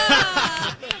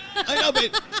 I know,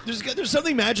 but there's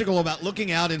something magical about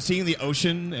looking out and seeing the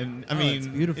ocean, and I mean, it's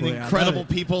beautiful and here. I incredible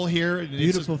love it. people here. And it's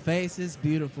Beautiful faces,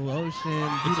 beautiful ocean,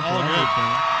 beautiful all good.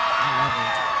 everything. I love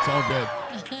it. It's all good.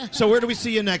 So where do we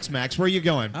see you next, Max? Where are you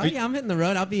going? Oh yeah, I'm hitting the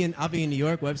road. I'll be in New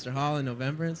York, Webster Hall in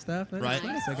November and stuff. And Right.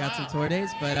 So I got some tour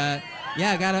dates, but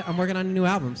yeah, I'm working on a new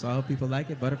album, so I hope people like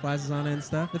it. Butterflies is on it and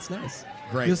stuff. It's nice.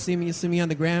 Great. You'll see me on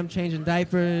the gram, changing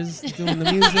diapers, doing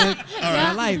the music.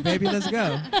 My life, baby. Let's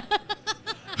go.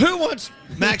 Who wants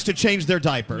Max to change their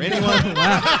diaper? Anyone?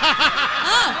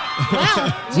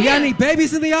 We got any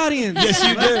babies in the audience? Yes,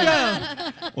 you Let's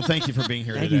do. go. Well, thank you for being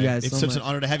here Thank today. you guys It's so such much. an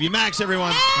honor to have you. Max,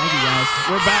 everyone. Thank you guys.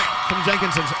 We're back from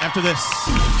Jenkinson's after this.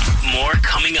 More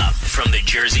coming up from the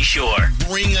Jersey Shore.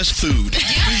 Bring us food.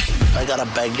 I got a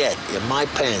baguette in my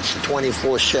pants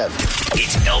 24/7.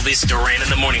 It's Elvis Duran in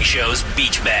the Morning Show's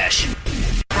Beach Bash.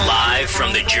 Live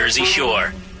from the Jersey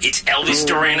Shore. It's Elvis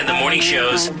Duran in the Morning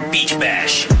Show's Beach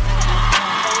Bash. It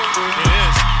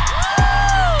is.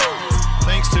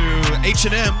 Thanks to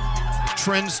H&M.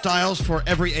 Trend styles for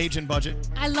every age and budget.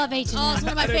 I love H&M. Oh, it's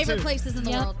one of my I do favorite too. places in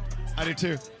the world. I do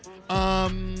too.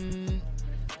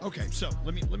 Okay, so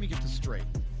let me get this straight.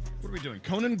 What are we doing?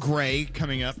 Conan Gray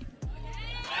coming up.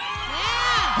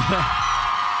 Yeah.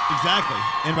 Exactly.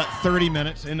 In about 30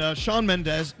 minutes. And Shawn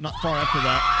Mendes not far after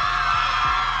that.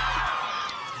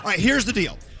 All right, here's the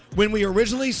deal. When we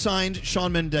originally signed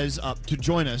Shawn Mendes up to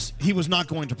join us, he was not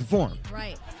going to perform.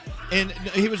 Right. And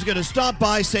he was going to stop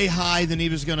by, say hi, then he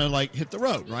was going to hit the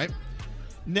road, right?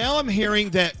 Now I'm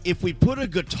hearing that if we put a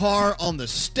guitar on the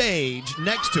stage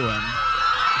next to him,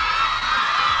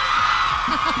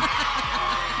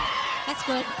 That's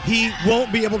good. he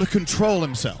won't be able to control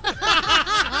himself.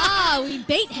 We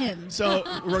bait him. So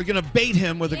we're going to bait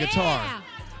him with a guitar.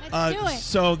 Let's do it.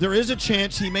 So there is a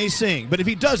chance he may sing, but if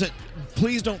he doesn't,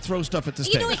 please don't throw stuff at the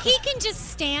stage. You know what? He can just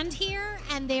stand here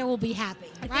and they will be happy,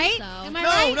 right? so. Am I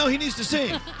right? No, he needs to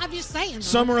sing. I'm just saying. though.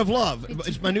 Summer of Love.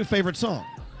 It's my new favorite song.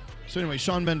 So anyway,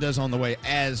 Shawn Mendes on the way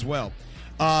as well.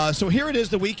 So here it is,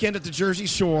 the weekend at the Jersey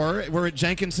Shore. We're at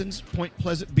Jenkinson's Point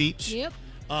Pleasant Beach. Yep.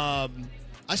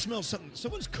 I smell something.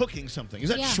 Someone's cooking something. Is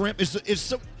that Yeah. shrimp?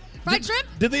 Fried shrimp?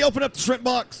 Did they open up the shrimp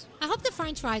box? I hope the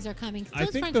French fries are coming. I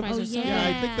Those think French the fries are so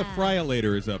I think the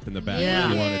fryolator is up in the back. Yeah.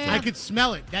 If you wanted to. I could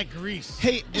smell it. That grease.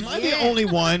 Hey, am I the only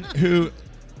one who,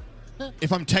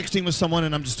 if I'm texting with someone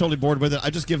and I'm just totally bored with it,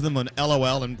 I just give them an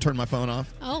LOL and turn my phone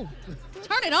off? Oh.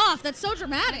 Turn it off. That's so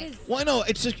dramatic. Well, no,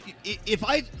 it's just if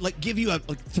I give you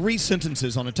 3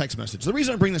 sentences on a text message. The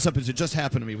reason I bring this up is it just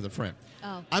happened to me with a friend.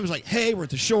 Oh. I was like, "Hey, we're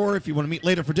at the shore. If you want to meet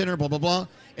later for dinner, blah blah blah,"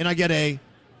 and I get a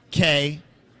K.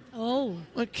 Oh.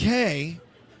 A K.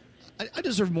 I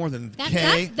deserve more than That's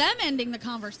K. them ending the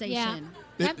conversation.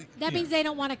 Yeah. That means they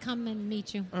don't want to come and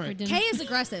meet you All right. for dinner. K is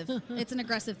aggressive. It's an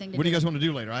aggressive thing to What do do. you guys want to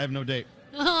do later? I have no date.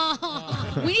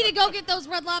 We need to go get those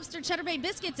Red Lobster Cheddar Bay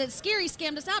biscuits that Scary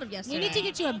scammed us out of yesterday. We need to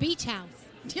get you a beach house.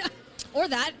 Yeah. Or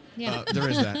that. Yeah. There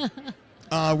is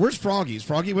that. Where's Froggy? Is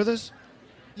Froggy with us?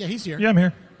 Yeah, he's here. Yeah, I'm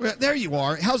here. Well, there you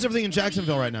are. How's everything in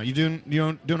Jacksonville right now? You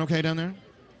doing okay down there?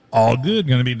 All good.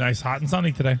 Going to be nice, hot, and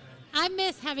sunny today. I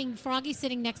miss having Froggy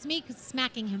sitting next to me,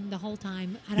 smacking him the whole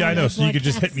time. Yeah, I know. So you could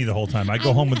just hit me the whole time. I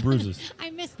go home with bruises. I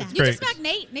miss that. You Great. just smack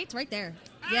Nate. Nate's right there.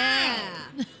 Yeah.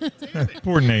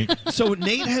 Poor Nate. So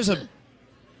Nate has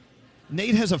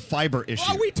a fiber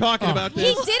issue. Are we talking about He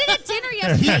this? did it at dinner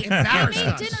yesterday. He embarrassed It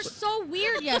made us. dinner so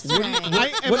weird yesterday.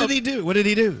 What did he do? What did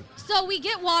he do? So we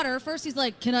get water. First, he's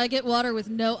like, "Can I get water with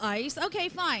no ice?" Okay,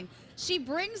 fine. She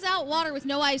brings out water with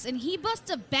no ice, and he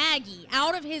busts a baggie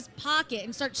out of his pocket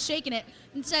and starts shaking it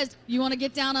and says, "You want to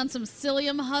get down on some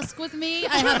psyllium husk with me?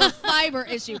 I have a fiber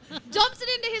issue." Dumps it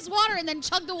into his water and then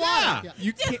chugged the water. Yeah.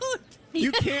 You can't.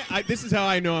 You can't. This is how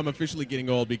I know I'm officially getting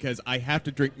old because I have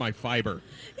to drink my fiber,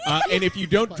 and if you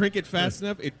don't drink it fast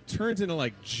enough, it turns into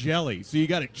like jelly. So you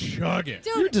got to chug it.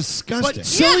 You're disgusting. But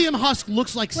psyllium husk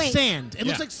looks like Wait. sand. It Yeah.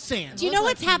 looks like sand. Do you know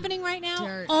what's happening right now?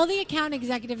 dirt. All the account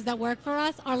executives that work for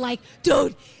us are like,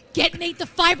 dude, get Nate the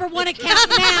Fiber One account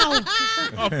now.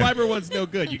 Oh, fiber one's no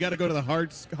good. You got to go to the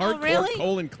hardcore really?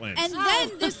 colon cleanse. And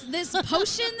then this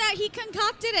potion that he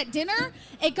concocted at dinner,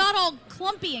 it got all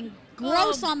clumpy and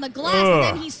gross on the glass, and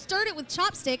then he stirred it with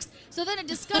chopsticks. So then a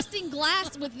disgusting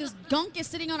glass with this gunk is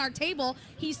sitting on our table.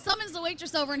 He summons the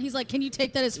waitress over, and he's like, "Can you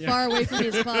take that as far away from me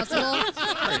as possible?"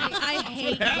 I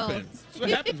hate What happens? both. That's what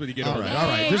happens when you get All old. right, all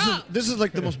right. This is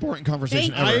like the most boring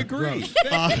conversation ever. I agree.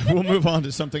 We'll move on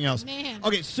to something else. Man.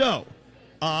 Okay, so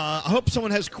I hope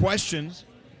someone has questions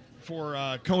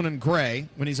for Conan Gray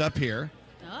when he's up here.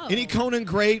 Oh. Any Conan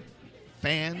Gray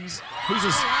fans? Who's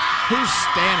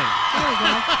standing? There we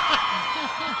go.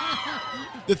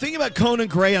 The thing about Conan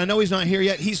Gray, I know he's not here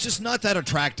yet. He's just not that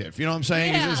attractive. You know what I'm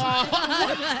saying? He's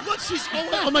just- Look, she's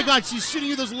oh my God, she's shooting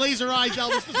you those laser eyes,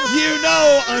 Elvis. you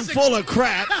know I'm full of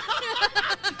crap.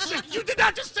 You did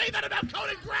not just say that about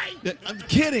Conan Gray. Yeah,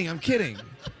 I'm kidding.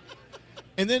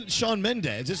 And then Shawn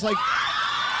Mendes. It's like,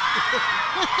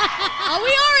 Oh, we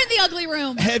are in the ugly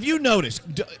room. have you noticed?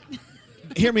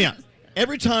 Hear me out.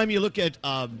 Every time you look at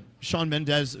Shawn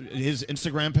Mendes, his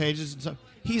Instagram pages and stuff,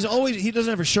 he doesn't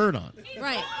have a shirt on.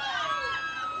 Right.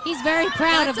 He's very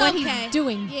proud of what okay. he's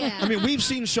doing. Yeah. I mean, we've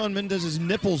seen Shawn Mendes'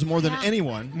 nipples more than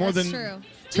anyone, more That's than true.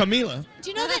 Camila.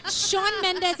 Do you know that Shawn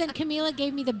Mendes and Camila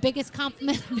gave me the biggest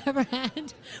compliment I've ever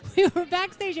had? We were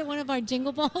backstage at one of our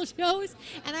Jingle Ball shows,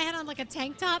 and I had on like a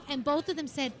tank top, and both of them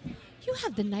said, "You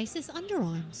have the nicest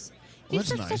underarms.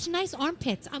 These Well, are that's such nice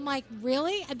armpits." I'm like,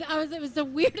 really? It was the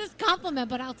weirdest compliment,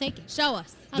 but I'll take it. Show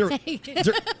us. I'll take it.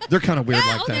 They're kind of weird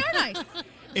like that. They're nice.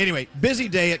 Anyway, busy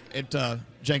day at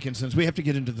Jenkinson's. We have to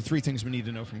get into the 3 things we need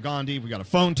to know from Gandhi. We got a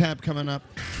phone tap coming up.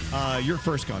 Your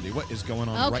first, Gandhi. What is going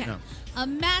on right now? A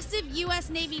massive U.S.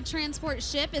 Navy transport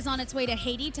ship is on its way to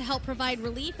Haiti to help provide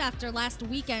relief after last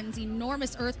weekend's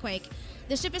enormous earthquake.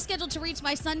 The ship is scheduled to reach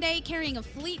by Sunday, carrying a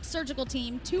fleet surgical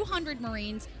team, 200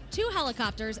 Marines, 2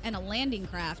 helicopters, and a landing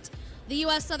craft. The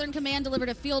U.S. Southern Command delivered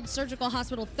a field surgical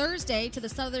hospital Thursday to the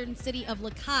southern city of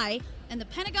Lakai, and the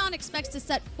Pentagon expects to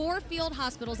set 4 field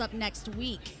hospitals up next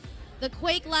week. The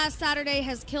quake last Saturday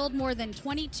has killed more than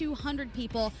 2,200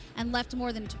 people and left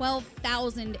more than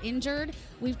 12,000 injured.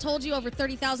 We've told you over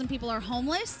 30,000 people are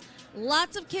homeless.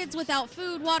 Lots of kids without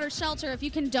food, water, shelter. If you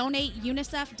can donate,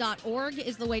 unicef.org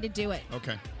is the way to do it.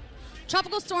 Okay.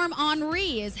 Tropical storm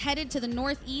Henri is headed to the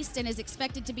northeast and is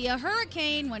expected to be a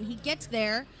hurricane when he gets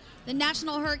there. The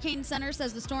National Hurricane Center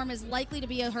says the storm is likely to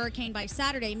be a hurricane by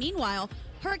Saturday. Meanwhile,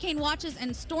 hurricane watches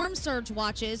and storm surge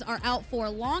watches are out for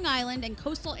Long Island and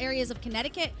coastal areas of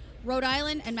Connecticut, Rhode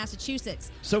Island, and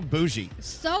Massachusetts. So bougie.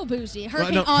 So bougie.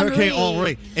 Hurricane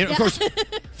Henri. And of course,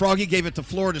 Froggy gave it to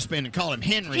Florida spin and called him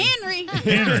Henry. Henry.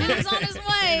 He's on his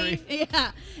way.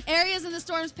 Yeah. Areas in the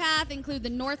storm's path include the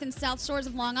north and south shores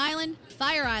of Long Island,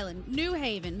 Fire Island, New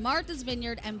Haven, Martha's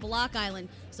Vineyard, and Block Island.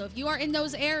 So if you are in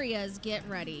those areas, get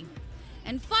ready.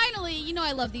 And finally, you know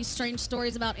I love these strange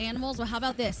stories about animals. Well, how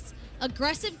about this?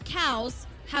 Aggressive cows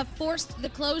have forced the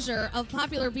closure of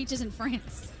popular beaches in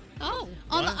France. Oh.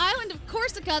 On the island of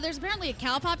Corsica, there's apparently a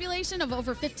cow population of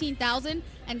over 15,000,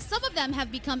 and some of them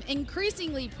have become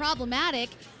increasingly problematic.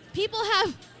 People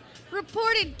have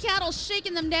reported cattle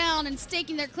shaking them down and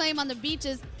staking their claim on the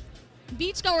beaches.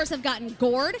 Beachgoers have gotten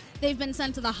gored. They've been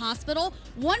sent to the hospital.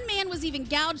 One man was even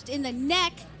gouged in the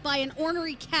neck by an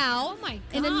ornery cow. Oh, my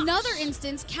gosh. In another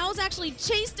instance, cows actually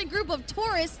chased a group of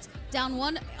tourists down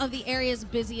one of the area's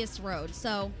busiest roads.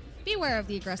 So beware of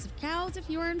the aggressive cows if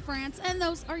you are in France. And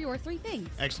those are your 3 things.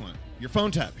 Excellent. Your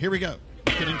phone tap. Here we go.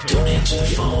 Get into Don't it. answer the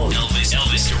phone.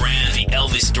 Elvis Duran, the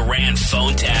Elvis Duran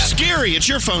phone tap. Scary, it's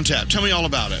your phone tap. Tell me all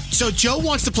about it. So Joe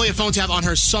wants to play a phone tap on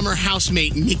her summer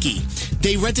housemate, Nikki.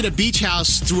 They rented a beach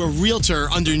house through a realtor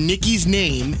under Nikki's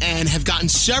name and have gotten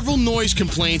several noise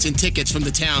complaints and tickets from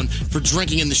the town for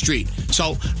drinking in the street.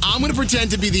 So I'm going to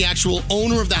pretend to be the actual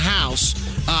owner of the house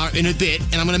in a bit,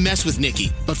 and I'm going to mess with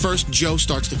Nikki. But first, Joe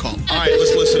starts the call. All right,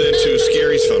 let's listen into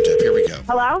Scary's phone tap. Here we go.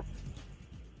 Hello?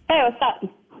 Hey, what's up?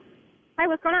 Hi,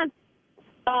 what's going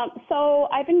on? So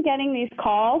I've been getting these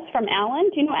calls from Alan.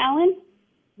 Do you know Alan?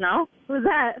 No. Who's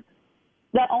that?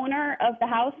 The owner of the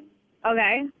house.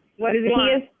 Okay. What is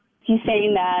he? He's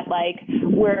saying that, like,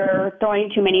 we're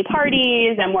throwing too many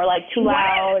parties and we're, like, too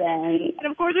loud. And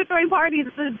of course we're throwing parties.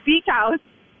 It's a beach house.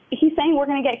 He's saying we're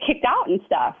going to get kicked out and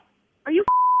stuff. Are you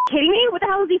kidding me? What the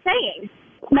hell is he saying?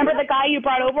 Remember the guy you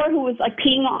brought over who was, like,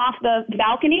 peeing off the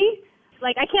balcony?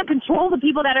 Like, I can't control the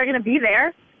people that are going to be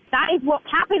there. That is what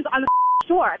happens on the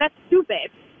shore. That's stupid.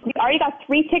 We already got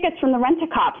 3 tickets from the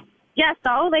rent-a-cops. Yeah,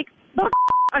 so, like, those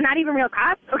are not even real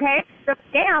cops, okay? They're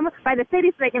scam by the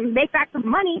city so they can make back some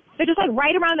money. They're just, like,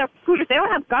 right around their scooters. They don't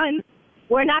have guns.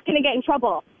 We're not going to get in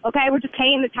trouble, okay? We're just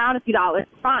paying the town a few dollars.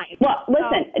 Fine. Well,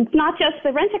 listen, it's not just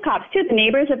the rent-a-cops, too. The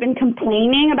neighbors have been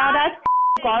complaining about us.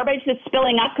 Garbage that's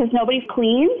spilling up because nobody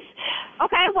cleans.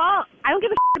 Okay, well, I don't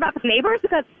give a about the neighbors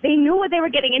because they knew what they were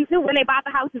getting into when they bought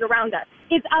the houses around us.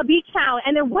 It's a beach town,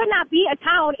 and there would not be a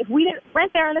town if we didn't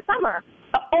rent there in the summer.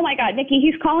 Oh my God, Nikki,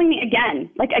 he's calling me again.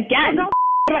 Like, again. No,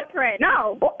 answer it.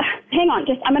 No. Well, hang on,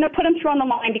 I'm going to put him through on the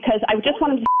line because I just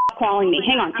want him to stop calling me.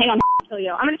 Hang on. I'm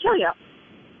going to kill you.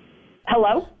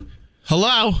 Hello?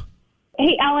 Hello?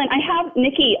 Hey, Alan, I have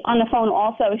Nikki on the phone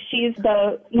also. She's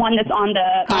the one that's on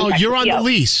the contract. Oh, you're on with the you.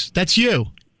 lease. That's you.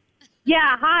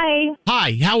 Yeah, hi.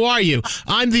 Hi, how are you?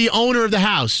 I'm the owner of the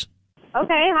house.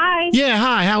 Okay, hi. Yeah,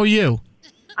 hi, how are you?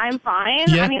 I'm fine.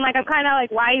 Yeah. I mean, like, I'm kind of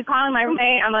like, why are you calling my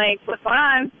roommate? I'm like, what's going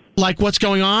on? Like, what's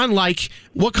going on? Like,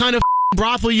 what kind of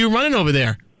brothel are you running over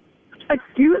there?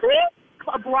 Excuse me?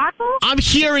 a brothel? I'm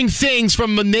hearing things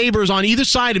from the neighbors on either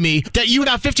side of me that you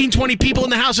got 15, 20 people in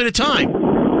the house at a time.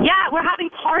 Yeah, we're having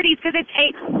parties because it's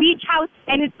a beach house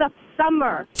and it's the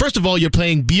summer. First of all, you're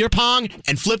playing beer pong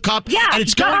and flip cup, and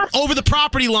it's going over the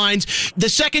property lines. The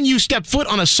second you step foot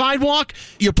on a sidewalk,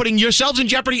 you're putting yourselves in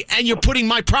jeopardy and you're putting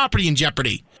my property in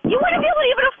jeopardy. You wouldn't be able to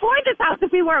even afford this house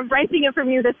if we weren't renting it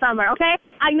from you this summer, okay?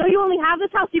 I know you only have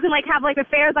this house. You can, have,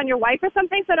 affairs on your wife or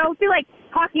something, so don't be,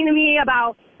 talking to me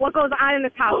about what goes on in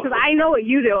this house, because I know what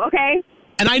you do, okay?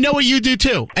 And I know what you do,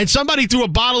 too. And somebody threw a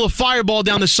bottle of Fireball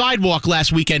down the sidewalk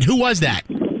last weekend. Who was that?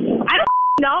 I don't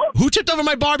know. Who tipped over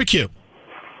my barbecue?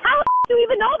 How do you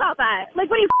even know about that?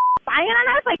 What are you spying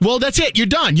on us? Well, that's it. You're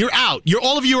done. You're out.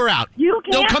 All of you are out. You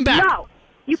can't. Don't come back. No.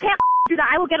 You can't do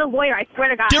that. I will get a lawyer, I swear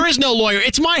to God. There is no lawyer.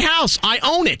 It's my house. I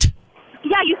own it.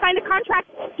 Yeah, you signed a contract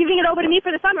giving it over to me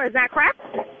for the summer. Is that correct?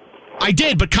 I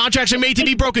did, but contracts are made to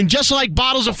be broken, just like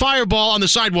bottles of Fireball on the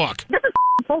sidewalk. This is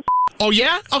bullshit. Oh,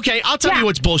 yeah? Okay, I'll tell you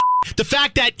what's bullshit. The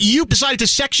fact that you decided to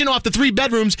section off the 3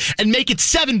 bedrooms and make it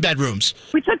 7 bedrooms.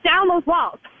 We took down those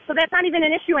walls, so that's not even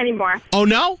an issue anymore. Oh,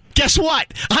 no? Guess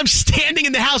what? I'm standing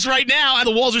in the house right now, and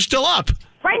the walls are still up.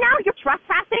 Right now, you're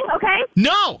trespassing, okay?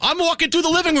 No, I'm walking through the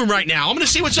living room right now. I'm going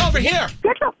to see what's over here.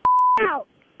 Get the out.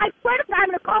 I swear to God, I'm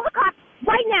going to call the cops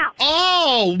right now.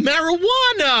 Oh,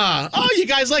 marijuana. Oh, you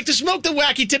guys like to smoke the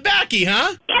wacky tobacco,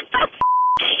 huh? Get the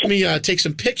Let me take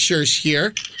some pictures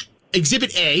here.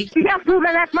 Exhibit A. You can't prove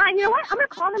that that's mine. You know what? I'm going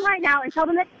to call them right now and tell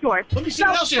them it's yours. Let me see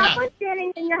what else you have. Someone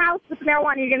standing in your house with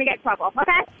marijuana, you're going to get in trouble,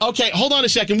 okay? Okay, hold on a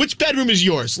second. Which bedroom is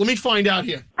yours? Let me find out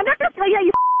here. I'm not going to tell you,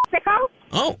 you sicko.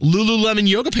 Oh, Lululemon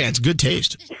yoga pants. Good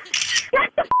taste. Get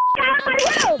the out of my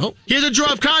room. Oh, here's a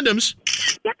drawer of condoms.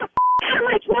 Get the out of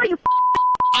my drawer, you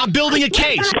I'm building a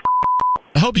case.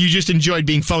 I hope you just enjoyed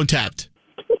being phone tapped.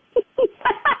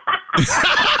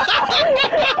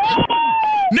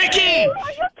 Nikki!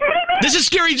 This is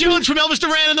Scary Jones from Elvis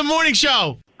Duran in the Morning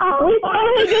Show. Oh, we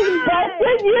finally just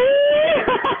busted you!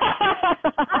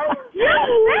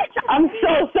 I'm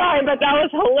so sorry, but that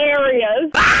was hilarious.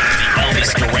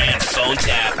 Elvis Duran phone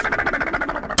tap.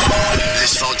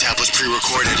 This phone tap was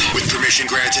pre-recorded with permission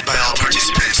granted by all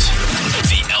participants.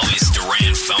 The Elvis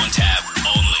Duran phone tap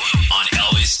only on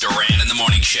Elvis Duran in the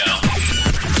Morning Show.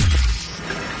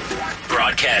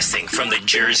 Broadcasting from the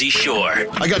Jersey Shore.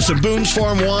 I got some Boone's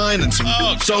Farm wine and some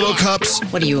Solo cups.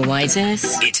 What are you, a wise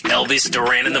ass? It's Elvis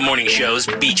Duran in the Morning Show's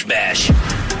Beach Bash. Here we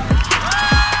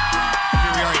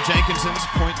are at Jenkinson's,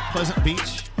 Point Pleasant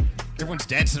Beach. Everyone's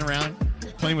dancing around,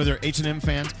 playing with their H&M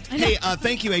fans. Hey,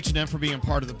 thank you, H&M, for being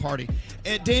part of the party.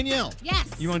 Danielle. Yes.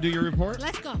 You want to do your report?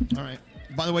 Let's go. All right.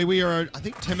 By the way, we are, I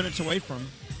think, 10 minutes away from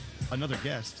another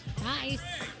guest. Nice.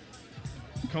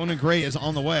 Conan Gray is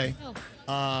on the way. Oh.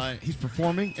 He's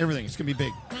performing. Everything. It's going to be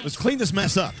big. Let's clean this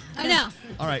mess up. I know.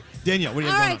 All right. Danielle, what do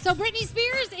you All have going right, so Britney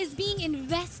Spears is being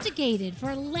investigated for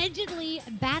allegedly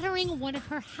battering one of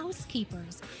her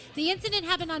housekeepers. The incident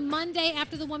happened on Monday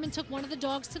after the woman took one of the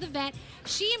dogs to the vet.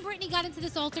 She and Britney got into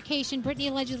this altercation. Britney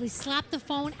allegedly slapped the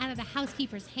phone out of the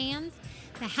housekeeper's hands.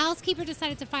 The housekeeper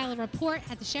decided to file a report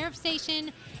at the sheriff's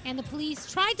station, and the police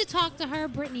tried to talk to her.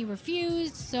 Britney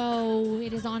refused, so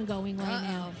it is ongoing right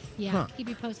now. Yeah, Huh. keep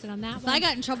you posted on that If one. I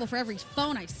got in trouble for every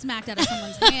phone I smacked out of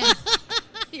someone's hand.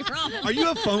 You're wrong. Are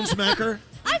you a phone smacker?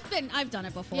 I've done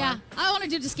it before. Yeah. I want to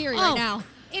do the scary Oh, right now.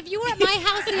 If you were at my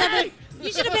house the other,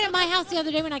 you should have been at my house the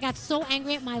other day when I got so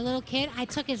angry at my little kid. I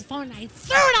took his phone and I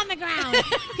threw it on the ground.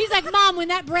 He's like, "Mom, when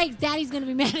that breaks, Daddy's gonna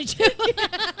be mad at you."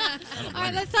 All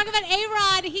right, let's talk about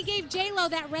A-Rod. He gave J-Lo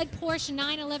that red Porsche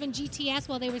 911 GTS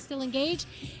while they were still engaged.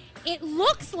 It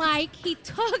looks like he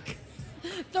took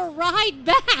the ride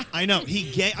back. I know.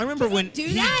 I remember when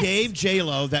he gave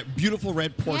J-Lo that beautiful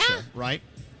red Porsche, right?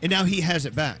 And now he has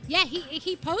it back. Yeah,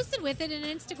 he posted with it in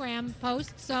an Instagram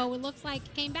post, so it looks like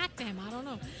it came back to him. I don't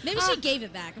know. Maybe she gave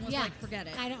it back and was like, forget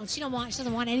it. I don't. She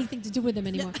doesn't want anything to do with him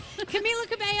anymore. Camila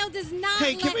Cabello does not.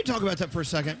 Hey, can we talk about that for a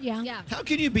second? Yeah. How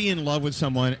can you be in love with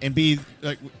someone and be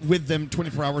with them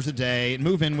 24 hours a day and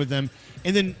move in with them,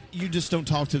 and then you just don't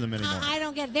talk to them anymore? I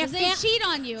don't get it. Because they cheat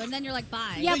on you, and then you're like,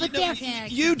 bye. Yeah, but they're...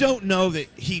 You don't know that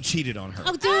he cheated on her.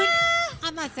 Oh, dude.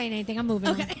 I'm not saying anything. I'm moving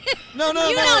on. No.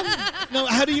 No,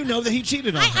 how do you know that he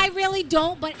cheated on her? I really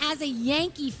don't, but as a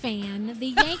Yankee fan, the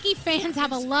Yankee fans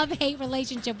have a love-hate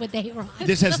relationship with A-Rod.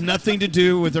 This has nothing to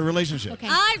do with the relationship. Okay.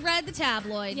 I read the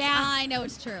tabloids. Yeah. I know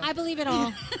it's true. I believe it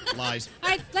all. Lies. All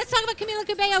right, let's talk about Camila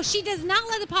Cabello. She does not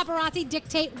let the paparazzi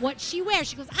dictate what she wears.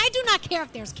 She goes, I do not care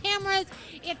if there's cameras,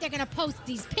 if they're going to post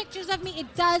these pictures of me.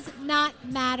 It does not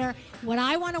matter. What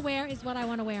I want to wear is what I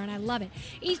want to wear, and I love it.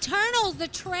 Eternals, the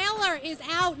trailer is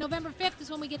out. November 5th is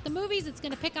when we get the movie. movies. It's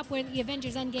going to pick up where the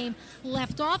Avengers Endgame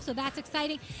left off, so that's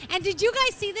exciting. And did you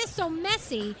guys see this? So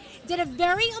Messi did a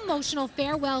very emotional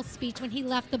farewell speech when he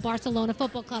left the Barcelona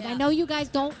Football Club. I know you guys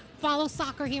don't follow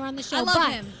soccer here on the show, I love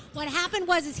but him. what happened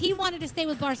was he wanted to stay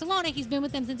with Barcelona. He's been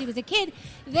with them since he was a kid.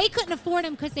 They couldn't afford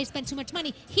him because they spent too much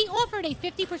money. He offered a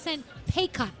 50% pay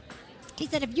cut. He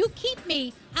said, if you keep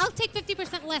me, I'll take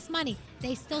 50% less money.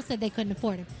 They still said they couldn't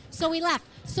afford him. So he left.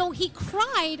 So he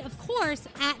cried, of course,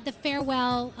 at the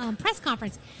farewell press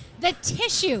conference. The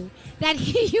tissue that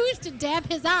he used to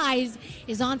dab his eyes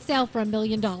is on sale for $1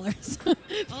 million.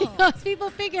 Because people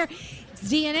figure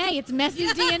it's DNA. It's Messi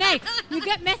DNA. You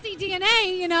get Messi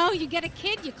DNA, you get a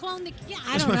kid, you clone the kid.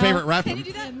 That's my favorite rapper. Can you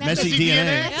do that? Messi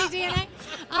DNA. Messi DNA.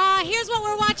 Here's what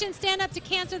we're watching. Stand Up to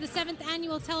Cancer. The 7th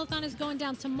annual telethon is going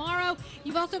down tomorrow.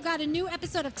 You've also got a new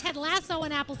episode of Ted Lasso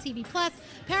on Apple TV+.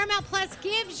 Paramount Plus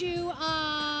gives you,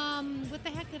 what the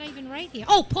heck did I even write here?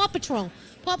 Oh, Paw Patrol.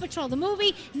 Paw Patrol, the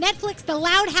movie. Netflix, The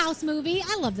Loud House movie.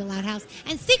 I love The Loud House.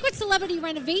 And Secret Celebrity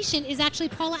Renovation is actually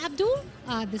Paula Abdul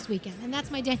this weekend. And that's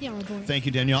my Danielle report. Thank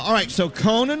you, Danielle. All right, so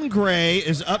Conan Gray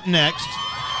is up next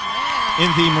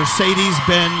in the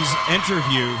Mercedes-Benz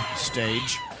interview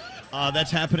stage.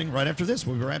 That's happening right after this.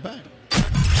 We'll be right back.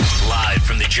 Live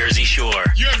from the Jersey Shore.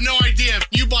 You have no idea.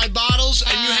 You buy bottles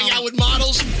and you hang out with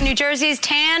models. New Jersey's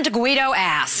tanned Guido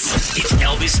ass. It's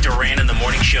Elvis Duran in the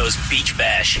Morning Show's Beach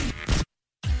Bash.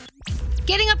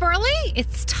 Getting up early,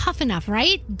 it's tough enough,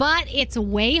 right? But it's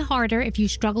way harder if you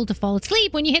struggle to fall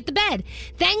asleep when you hit the bed.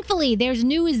 Thankfully, there's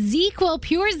new ZzzQuil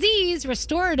Pure Z's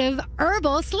Restorative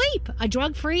Herbal Sleep, a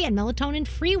drug-free and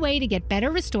melatonin-free way to get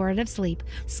better restorative sleep.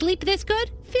 Sleep this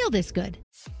good, feel this good.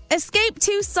 Escape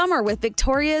to summer with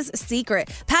Victoria's Secret.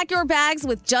 Pack your bags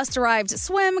with just arrived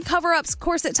swim, cover-ups,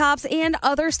 corset tops, and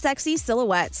other sexy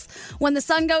silhouettes. When the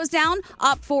sun goes down,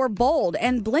 opt for bold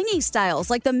and blingy styles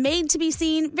like the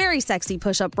made-to-be-seen Very Sexy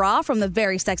push-up bra from the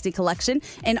Very Sexy collection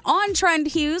and on-trend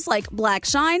hues like Black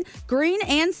Shine, Green,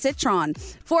 and Citron.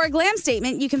 For a glam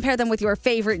statement, you can pair them with your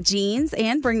favorite jeans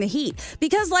and bring the heat.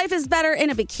 Because life is better in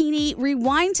a bikini,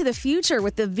 rewind to the future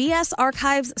with the VS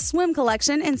Archives swim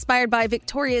collection inspired by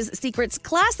Victoria's Secret's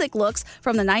classic looks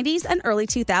from the 90s and early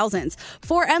 2000s.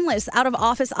 For endless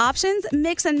out-of-office options,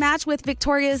 mix and match with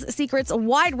Victoria's Secret's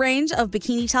wide range of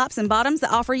bikini tops and bottoms that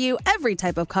offer you every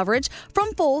type of coverage,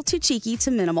 from full to cheeky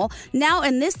to minimal, now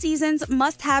in this season's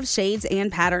must-have shades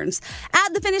and patterns.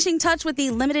 Add the finishing touch with the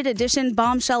limited edition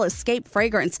Bombshell Escape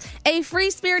fragrance, a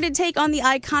free-spirited take on the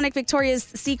iconic Victoria's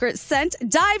Secret scent.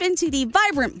 Dive into the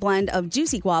vibrant blend of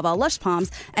juicy guava, lush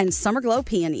palms, and summer glow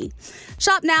peony.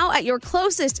 Shop now at your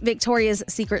closest Victoria's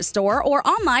Secret store or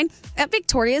online at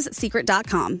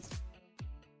victoriassecret.com.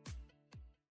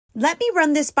 Let me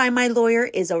run this by my lawyer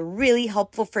is a really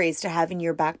helpful phrase to have in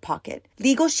your back pocket.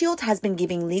 Legal Shield has been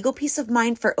giving legal peace of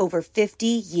mind for over 50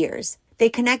 years. They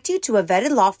connect you to a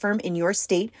vetted law firm in your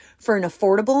state for an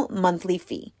affordable monthly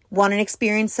fee. Want an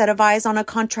experienced set of eyes on a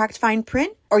contract fine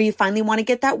print? Or you finally want to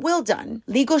get that will done?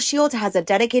 Legal Shield has a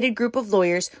dedicated group of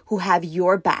lawyers who have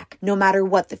your back, no matter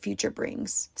what the future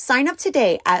brings. Sign up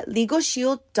today at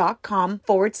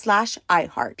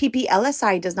LegalShield.com/iHeart.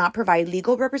 PPLSI does not provide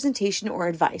legal representation or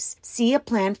advice. See a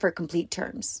plan for complete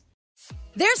terms.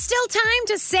 There's still time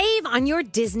to save on your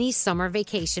Disney summer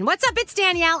vacation. What's up? It's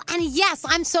Danielle. And yes,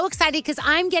 I'm so excited because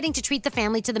I'm getting to treat the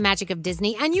family to the magic of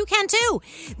Disney, and you can too.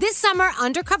 This summer,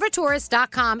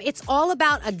 UndercoverTourist.com, it's all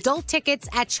about adult tickets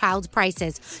at child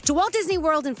prices to Walt Disney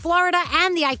World in Florida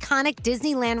and the iconic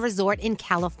Disneyland Resort in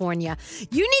California.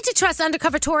 You need to trust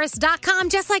UndercoverTourist.com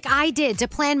just like I did to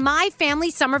plan my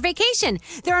family summer vacation.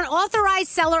 They're an authorized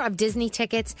seller of Disney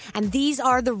tickets, and these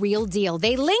are the real deal.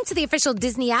 They link to the official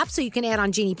Disney app so you can add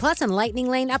on Genie Plus and Lightning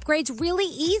Lane upgrades really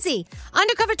easy.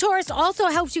 Undercover Tourist also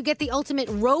helps you get the ultimate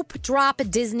rope drop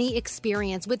Disney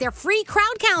experience with their free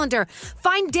crowd calendar.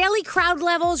 Find daily crowd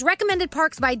levels, recommended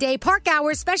parks by day, park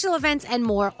hours, special events, and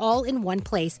more, all in one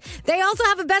place. They also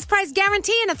have a best price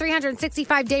guarantee and a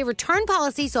 365-day return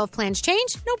policy, so if plans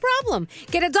change, no problem.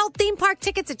 Get adult theme park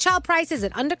tickets at child prices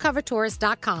at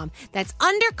undercovertourist.com. That's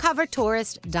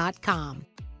undercovertourist.com.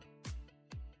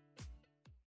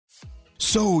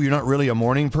 So, you're not really a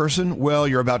morning person? Well,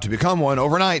 you're about to become one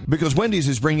overnight because Wendy's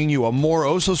is bringing you a more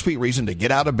oh-so-sweet reason to get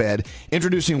out of bed.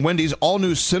 Introducing Wendy's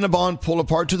all-new Cinnabon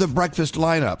Pull-Apart to the breakfast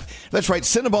lineup. That's right,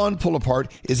 Cinnabon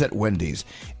Pull-Apart is at Wendy's.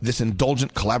 This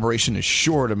indulgent collaboration is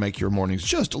sure to make your mornings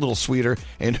just a little sweeter,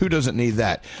 and who doesn't need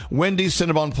that? Wendy's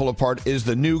Cinnabon Pull-Apart is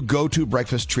the new go-to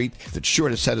breakfast treat that's sure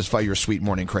to satisfy your sweet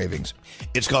morning cravings.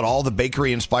 It's got all the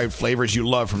bakery-inspired flavors you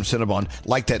love from Cinnabon,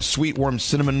 like that sweet, warm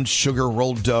cinnamon sugar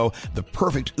rolled dough, the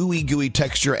perfect ooey gooey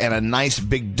texture and a nice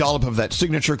big dollop of that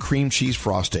signature cream cheese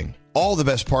frosting. All the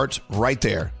best parts right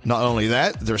there. Not only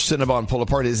that, their Cinnabon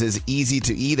Pull-Apart is as easy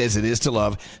to eat as it is to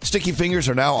love. Sticky fingers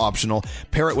are now optional.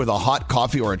 Pair it with a hot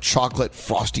coffee or a chocolate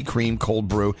frosty cream cold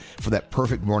brew for that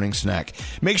perfect morning snack.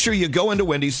 Make sure you go into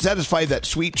Wendy's, satisfy that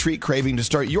sweet treat craving to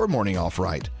start your morning off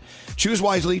right. Choose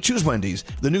wisely, choose Wendy's,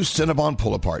 the new Cinnabon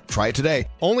Pull-Apart. Try it today.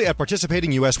 Only at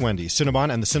participating U.S. Wendy's.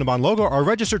 Cinnabon and the Cinnabon logo are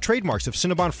registered trademarks of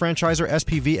Cinnabon Franchisor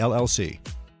SPV LLC.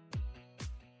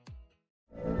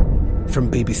 From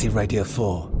BBC Radio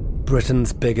 4,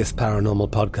 Britain's biggest paranormal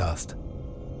podcast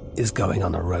is going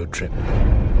on a road trip.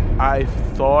 I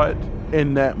thought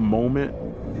in that moment,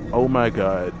 oh my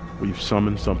God, we've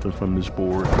summoned something from this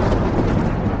board.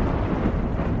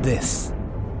 This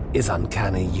is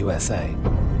Uncanny USA.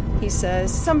 He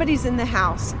says, somebody's in the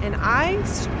house, and I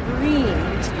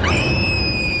screamed.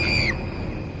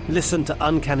 Listen to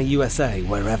Uncanny USA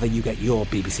wherever you get your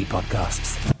BBC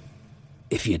podcasts,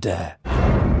 if you dare.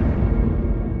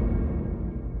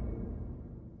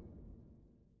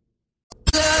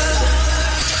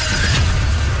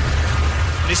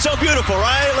 He's so beautiful,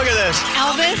 right? Look at this.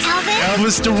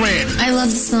 Elvis Duran. I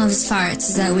love the smell of his farts.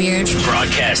 Is that weird?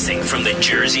 Broadcasting from the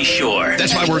Jersey Shore.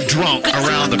 That's why we're drunk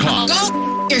around the clock.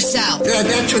 Go yourself. Yeah,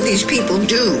 that's what these people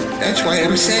do. That's why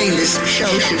I'm saying this show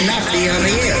should not be on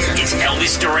the air. It's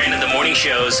Elvis Duran in the Morning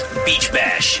Show's Beach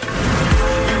Bash.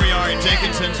 Here we are in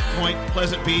Jenkinson's Point,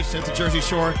 Pleasant Beach at the Jersey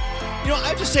Shore. You know, I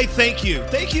have to say thank you.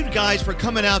 Thank you guys for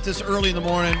coming out this early in the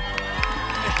morning.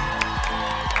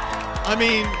 I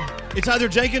mean, it's either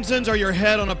Jenkinson's or your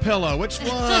head on a pillow. Which one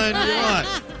do you want?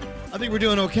 I think we're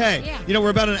doing okay. Yeah. You know,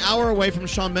 we're about an hour away from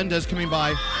Shawn Mendes coming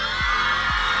by.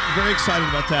 Very excited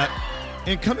about that.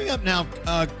 And coming up now,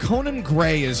 Conan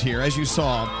Gray is here, as you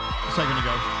saw a second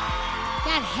ago.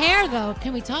 That hair, though.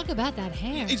 Can we talk about that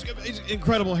hair? He's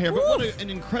incredible hair, but what an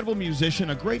incredible musician,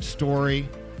 a great story.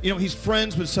 You know, he's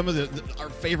friends with some of our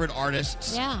favorite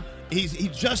artists. Yeah. He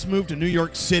just moved to New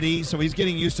York City, so he's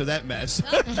getting used to that mess.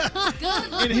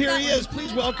 And here he is.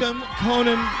 Please welcome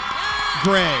Conan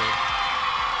Gray.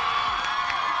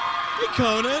 Hey,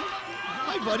 Conan.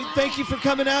 Hi, buddy. Thank you for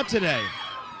coming out today.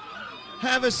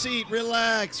 Have a seat.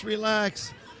 Relax.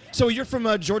 So you're from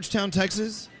Georgetown,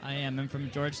 Texas? I am. I'm from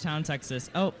Georgetown, Texas.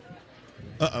 Oh.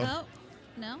 Uh-oh. Oh,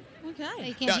 no?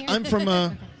 Okay. I'm from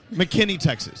McKinney,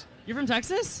 Texas. You're from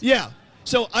Texas? Yeah.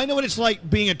 So I know what it's like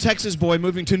being a Texas boy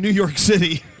moving to New York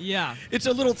City. Yeah. It's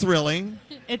a little thrilling.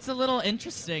 It's a little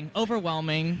interesting,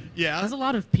 overwhelming. Yeah. There's a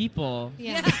lot of people.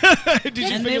 Yeah. Did you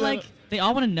and figure they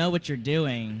all want to know what you're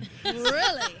doing.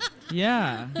 Really?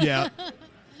 Yeah. Yeah.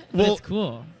 Well, it's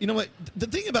cool. You know what? The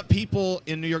thing about people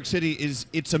in New York City is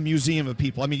it's a museum of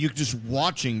people. I mean, you just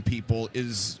watching people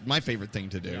is my favorite thing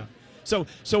to do. Yeah.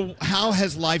 So how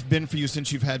has life been for you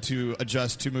since you've had to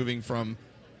adjust to moving from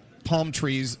palm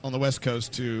trees on the West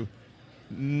Coast to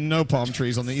no palm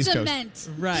trees on the East Coast?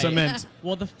 Right. Cement.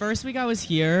 Well, the first week I was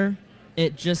here,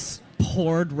 it just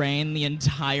poured rain the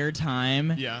entire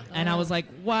time. Yeah. And I was like,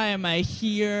 why am I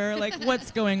here? Like,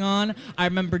 what's going on? I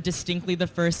remember distinctly the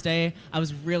first day, I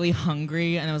was really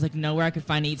hungry, and I was like, nowhere I could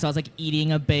find to eat, so I was like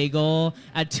eating a bagel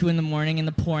at 2 in the morning in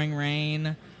the pouring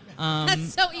rain.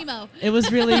 That's so emo. It was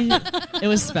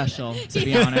special, to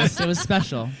be honest. It was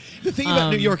special. The thing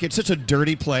about New York, it's such a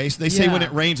dirty place. They say when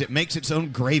it rains, it makes its own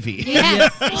gravy.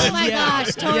 Yes. Oh my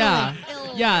gosh, totally.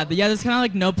 Yeah, there's kind of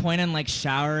like no point in like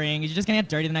showering. You're just gonna get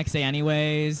dirty the next day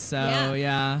anyways. So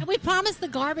yeah. And we promise the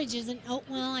garbage isn't. Oh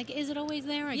well, like is it always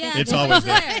there? I guess It's always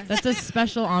there. That's a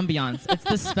special ambiance. It's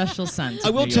the special sense. I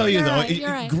will tell you though, You're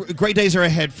right. great days are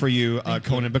ahead for you,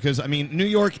 Conan, because I mean, New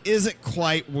York isn't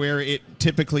quite where it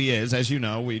typically is. As you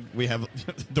know, we have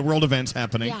the world events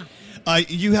happening. Yeah.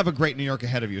 You have a great New York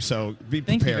ahead of you, so be prepared.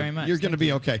 Thank you very much. You're going to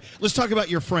be okay. Let's talk about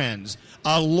your friends.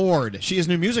 Lorde, she has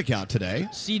new music out today.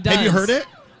 She does. Have you heard it?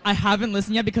 I haven't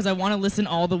listened yet because I want to listen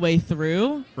all the way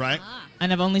through. Right.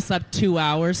 And I've only slept 2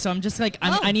 hours, so I'm just like,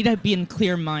 I need to be in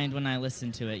clear mind when I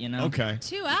listen to it, you know? Okay.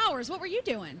 2 hours? What were you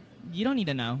doing? You don't need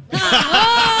to know.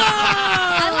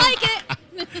 I like it.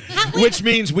 Which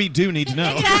means we do need to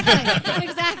know.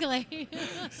 Exactly.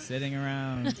 Sitting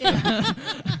around.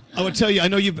 I would tell you, I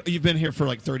know you've been here for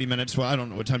like 30 minutes. Well, I don't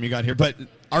know what time you got here, but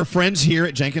our friends here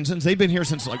at Jenkinson's, they've been here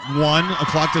since like 1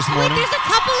 o'clock this morning. There's a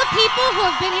couple of people who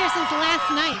have been here since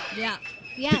last night. Yeah.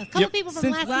 Yeah, a couple people from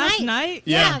Since last night?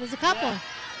 Yeah, there's a couple.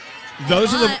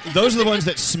 Those are the ones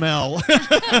that smell.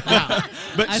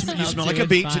 But I you smell smell too, like a it's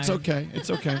beach. fine. It's okay. It's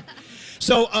okay.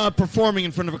 So performing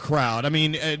in front of a crowd. I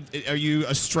mean, are you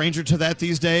a stranger to that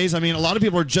these days? I mean, a lot of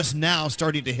people are just now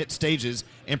starting to hit stages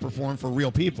and perform for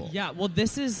real people. Yeah, well,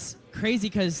 this is crazy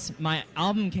because my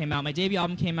debut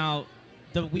album came out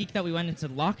the week that we went into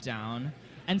lockdown.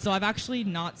 And so I've actually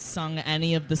not sung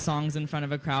any of the songs in front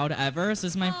of a crowd ever. So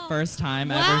this is my first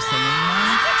time ever singing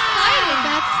them.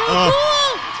 That's so Oh.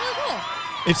 cool. That's really cool.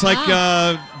 It's like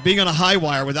being on a high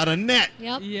wire without a net.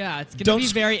 Yep. Yeah, it's going Don't to be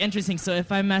s- very interesting. So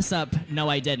if I mess up, no,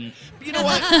 I didn't. You know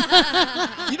what?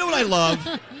 You know what I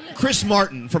love? Chris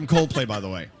Martin from Coldplay, by the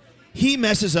way. He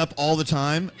messes up all the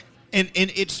time, and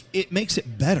it makes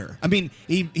it better. I mean,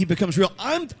 he becomes real.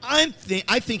 I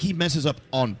think he messes up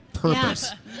on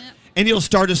purpose. Yeah. And he'll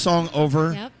start a song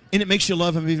over, Yep. and it makes you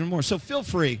love him even more. So feel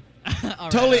free. All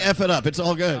Totally right. F it up. It's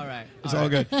all good. All right. It's All all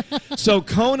right. good. So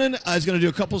Conan is going to do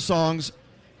a couple songs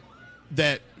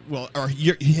that, are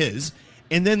his,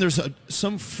 and then there's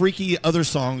some freaky other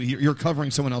song. You're covering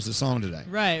someone else's song today.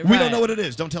 Right, We don't right. know what it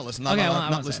is. Don't tell us. Okay, well, I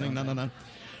Not won't say, listening. I No, won't no, no.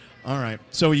 All right.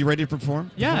 So are you ready to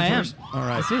perform? Yeah, Perform I am. first? All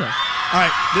right. Let's do this. All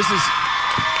right. This is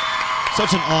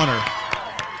such an honor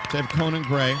to have Conan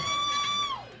Gray.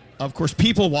 Of course,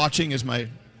 people watching is my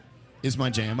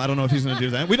jam. I don't know if he's going to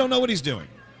do that. We don't know what he's doing.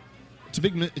 It's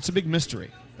a big mystery.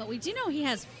 But we do know he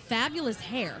has fabulous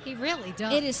hair. He really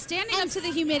does. It is standing up to the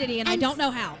humidity, and I don't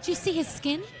know how. Did you see his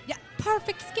skin? Yeah.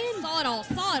 Perfect skin. Saw it all.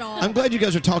 Saw it all. I'm glad you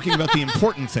guys are talking about the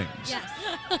important things. Yes.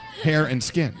 Hair and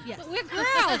skin. Yes. But we're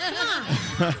girls.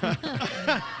 Come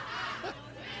on.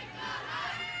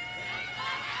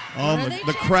 Oh, What are they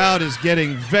the crowd is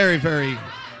getting very, very.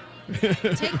 Take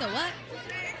the what?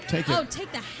 Take it. Oh,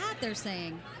 take the hat, they're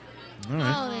saying. All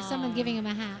right. Oh, there's someone giving him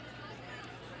a hat.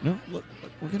 No, look,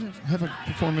 we're going to have a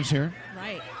performance here.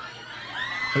 Right.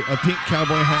 A pink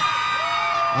cowboy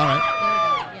hat. All right.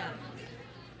 There we go. Yeah.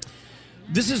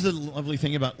 This is the lovely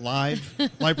thing about live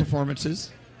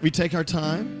performances. We take our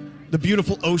time. The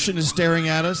beautiful ocean is staring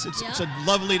at us. It's a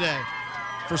lovely day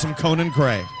for some Conan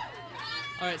Gray.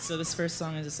 All right, so this first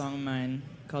song is a song of mine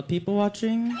called People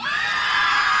Watching.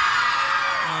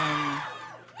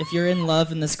 If you're in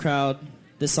love in this crowd,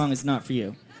 this song is not for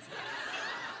you.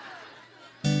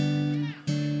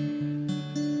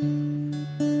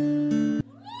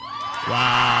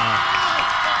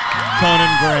 Wow.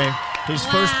 Conan Gray. His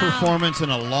first performance in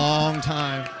a long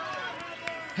time.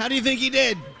 How do you think he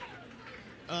did?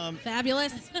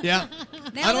 Fabulous. Yeah.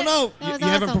 Nailed I don't it. know. That You was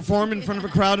haven't awesome. performed in front of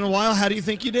a crowd in a while. How do you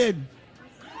think you did? You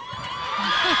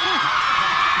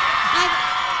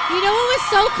know what was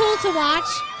so cool to watch?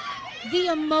 The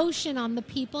emotion on the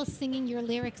people singing your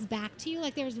lyrics back to you.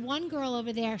 Like there was one girl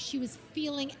over there, she was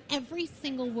feeling every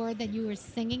single word that you were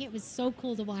singing. It was so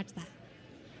cool to watch that.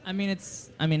 I mean, it's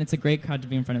a great crowd to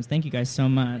be in front of. Thank you guys so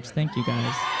much. Thank you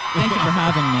guys. Thank you for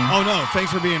having me. Oh, no.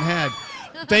 Thanks for being had.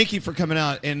 Thank you for coming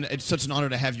out. And it's such an honor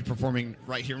to have you performing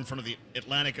right here in front of the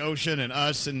Atlantic Ocean and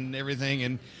us and everything.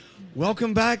 And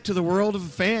welcome back to the world of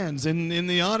fans and in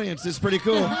the audience. It's pretty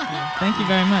cool. Thank you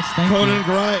very much. Thank you.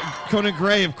 Conan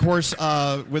Gray, of course,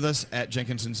 with us at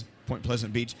Jenkinson's Point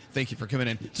Pleasant Beach. Thank you for coming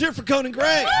in. It's here for Conan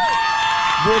Gray.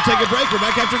 We'll take a break. We're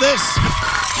back after this.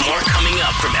 More coming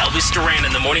up from Elvis Duran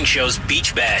and the Morning Show's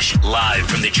Beach Bash, live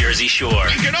from the Jersey Shore.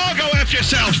 You can all go F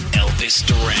yourself. Elvis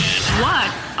Duran What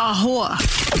a whore.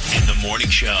 and the Morning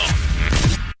Show.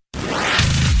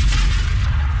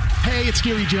 Hey, it's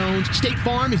Gary Jones. State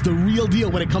Farm is the real deal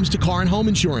when it comes to car and home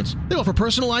insurance. They offer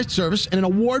personalized service and an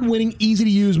award-winning,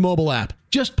 easy-to-use mobile app.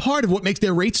 Just part of what makes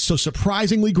their rates so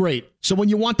surprisingly great. So when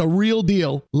you want the real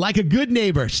deal, like a good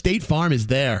neighbor, State Farm is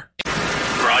there.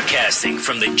 Broadcasting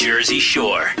from the Jersey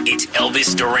Shore, it's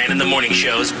Elvis Duran and the Morning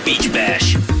Show's Beach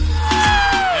Bash.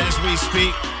 As we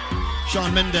speak,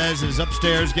 Shawn Mendes is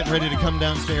upstairs getting ready to come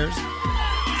downstairs.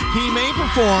 He may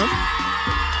perform.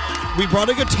 We brought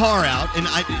a guitar out, and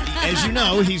as you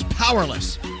know, he's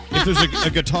powerless if there's a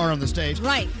guitar on the stage.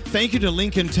 Right. Thank you to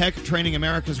Lincoln Tech, training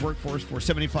America's workforce for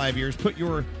 75 years. Put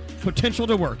your potential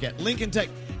to work at Lincoln Tech.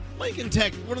 Lincoln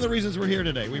Tech, one of the reasons we're here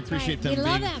today. We appreciate them We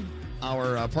love being them.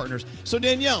 our partners. So,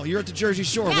 Danielle, you're at the Jersey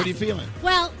Shore. Yes. What are you feeling?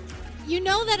 Well, you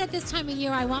know that at this time of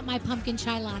year I want my pumpkin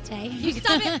chai latte. You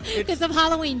stop it. Because of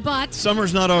Halloween, but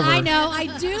Summer's not over. I know. I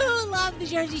do love the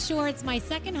Jersey Shore. It's my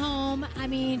second home. I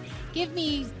mean, give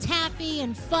me taffy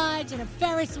and fudge and a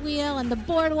Ferris wheel and the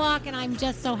boardwalk, and I'm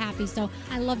just so happy. So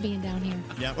I love being down here.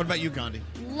 Yeah. What about you, Gandhi?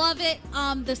 Love it.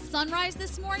 The sunrise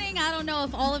this morning, I don't know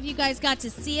if all of you guys got to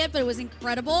see it, but it was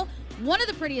incredible. One of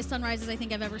the prettiest sunrises I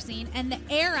think I've ever seen. And the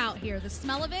air out here, the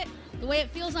smell of it, the way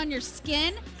it feels on your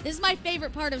skin. This is my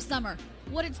favorite part of summer.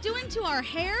 What it's doing to our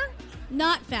hair,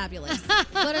 Not fabulous.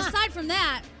 But aside from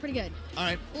that, pretty good. All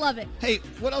right. Love it. Hey,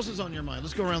 what else is on your mind?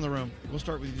 Let's go around the room. We'll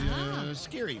start with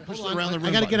Scary. Push the around the room.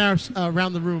 I got to get button. our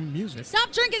around the room music.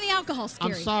 Stop drinking the alcohol,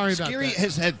 Scary. I'm sorry about Scary that.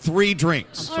 has had 3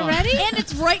 drinks. Already? And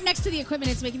it's right next to the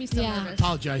equipment. It's making me so nervous.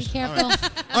 Apologize. Be careful.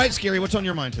 All right, Scary, what's on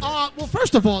your mind today? Well,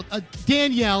 first of all,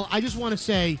 Danielle, I just want to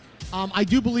say I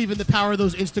do believe in the power of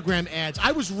those Instagram ads.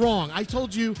 I was wrong. I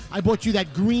told you I bought you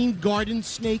that green garden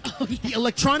snake, the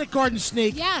electronic garden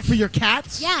snake for your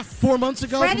cats. Yes. 4 months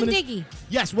ago. Fred and Diggy.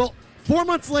 Yes. Well, 4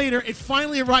 months later, it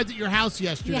finally arrived at your house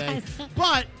yesterday. Yes.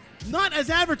 But not as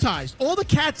advertised. All the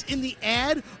cats in the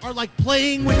ad are like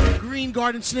playing with the green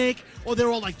garden snake, or they're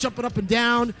all like jumping up and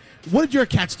down. What did your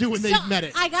cats do when they met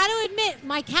it? I got to admit,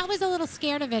 my cat was a little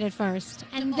scared of it at first,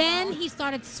 and then he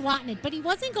started swatting it, but he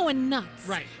wasn't going nuts.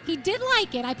 Right. He did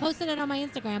like it. I posted it on my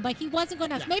Instagram, but he wasn't going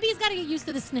nuts. Maybe he's got to get used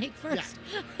to the snake first.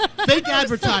 Fake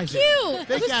advertising. So cute.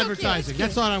 Fake advertising.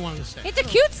 That's all I wanted to say. It's a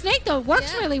cute snake, though. It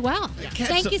works really well. Cats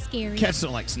Thank don't- you, Scary. Cats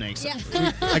don't like snakes.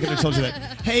 I could have told you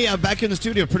that. Hey, back in the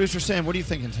studio, producer Sam, what are you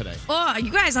thinking today? Oh, you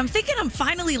guys, I'm thinking I'm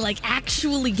finally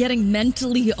actually getting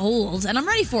mentally old, and I'm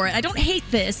ready for it. I don't hate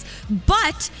this,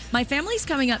 but my family's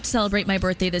coming up to celebrate my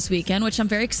birthday this weekend, which I'm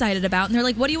very excited about. And they're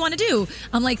like, what do you want to do?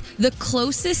 I'm like, the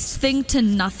closest thing to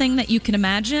nothing that you can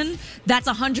imagine, that's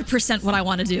 100% what I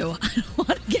want to do. I don't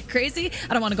want to get crazy.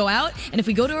 I don't want to go out. And if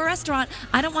we go to a restaurant,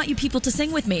 I don't want you people to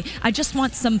sing with me. I just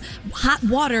want some hot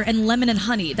water and lemon and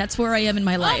honey. That's where I am in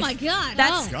my life. Oh, my God.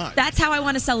 That's how I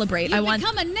want to celebrate. You've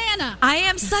become a nana. I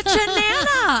am such a nana.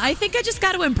 I think I just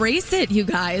got to embrace it, you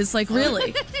guys. Like,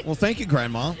 really. Well, thank you,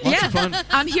 Grandma. Lots of fun.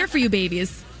 I'm here for you,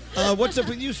 babies. What's up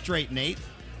with you, Straight Nate?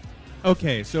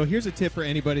 Okay, so here's a tip for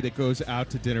anybody that goes out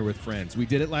to dinner with friends. We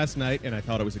did it last night, and I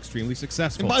thought it was extremely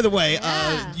successful. And by the way,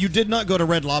 you did not go to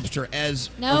Red Lobster as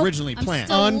originally planned.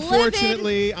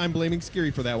 Unfortunately, I'm blaming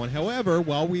Scary for that one. However,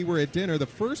 while we were at dinner, the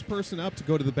first person up to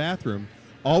go to the bathroom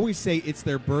always say it's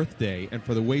their birthday, and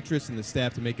for the waitress and the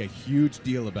staff to make a huge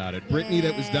deal about it. Brittany,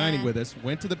 that was dining with us,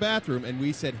 went to the bathroom, and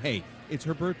we said, hey, it's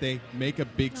her birthday, make a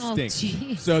big stink.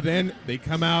 geez. So then they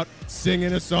come out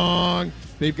singing a song.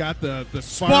 They've got the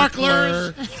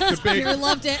sparkler. The big, Scary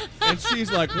loved it. and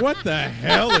she's like, what the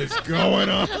hell is going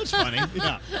on? That's funny.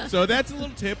 Yeah. So that's a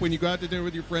little tip when you go out to dinner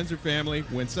with your friends or family.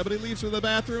 When somebody leaves for the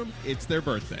bathroom, it's their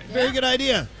birthday. Very good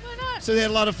idea. So they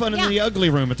had a lot of fun in the ugly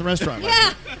room at the restaurant.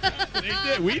 Yeah. They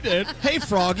did. We did. Hey,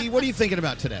 Froggy, what are you thinking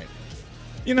about today?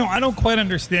 You know, I don't quite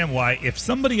understand why, if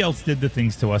somebody else did the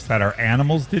things to us that our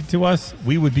animals did to us,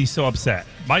 we would be so upset.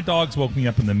 My dogs woke me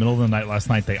up in the middle of the night last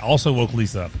night. They also woke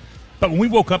Lisa up. But when we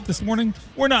woke up this morning,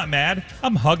 we're not mad.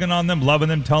 I'm hugging on them, loving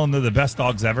them, telling them they're the best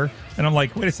dogs ever. And I'm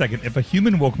like, wait a second. If a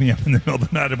human woke me up in the middle of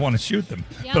the night, I'd want to shoot them.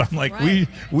 Yeah, but I'm like, right.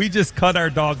 we just cut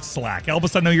our dogs slack.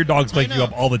 Elvis, I know your dogs wake you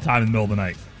up all the time in the middle of the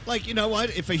night. Like, you know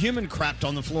what? If a human crapped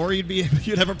on the floor,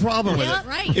 you'd have a problem with it.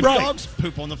 Right. If Right. dogs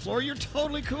poop on the floor, you're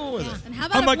totally cool with it. And how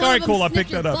about I'm if like, one all of right, them cool, I'll sniffed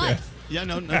pick that your up. butt? Yeah.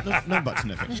 Yeah, no butt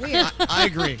sniffing. Weird. I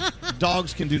agree.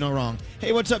 Dogs can do no wrong.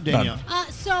 Hey, what's up, Danielle?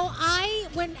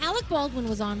 When Alec Baldwin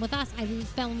was on with us, I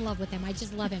fell in love with him. I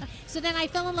just love him. So then I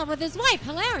fell in love with his wife,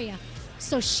 Hilaria.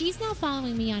 So she's now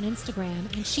following me on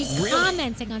Instagram, and she's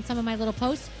commenting on some of my little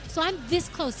posts. So I'm this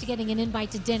close to getting an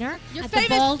invite to dinner You're at famous.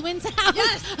 the Baldwins' house.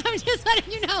 Yes. I'm just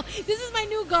letting you know, this is my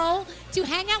new goal, to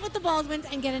hang out with the Baldwins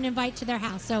and get an invite to their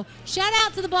house. So shout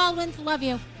out to the Baldwins. Love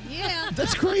you. Yeah.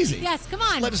 That's crazy. Yes, come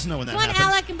on. Let us know when that Come on,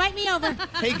 happens. Alec, invite me over.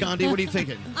 Hey, Gandhi, what are you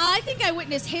thinking? I think I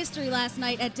witnessed history last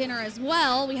night at dinner as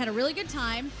well. We had a really good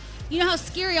time. You know how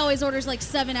Scary always orders like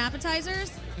 7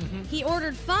 appetizers? Mm-hmm. He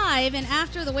ordered 5, and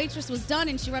after the waitress was done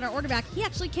and she read our order back, he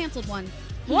actually canceled one.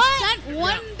 He What? sent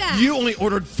one back. You only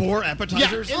ordered 4 Yeah,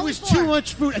 appetizers? it was too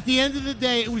much food. At the end of the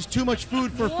day, it was too much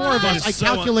food for 4 of That us. is I so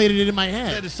calculated it in my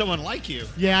That head. is someone like you.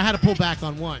 Yeah, I had to pull back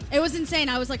on one. It was insane.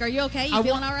 I was like, are you okay? You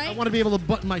feeling all right? I want to be able to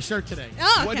button my shirt today.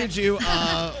 Oh, okay. What did you,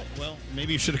 well,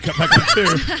 maybe you should have cut back on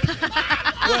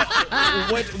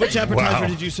 2. Which appetizer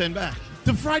did you send back?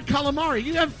 The fried calamari.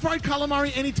 You have fried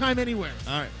calamari anytime, anywhere.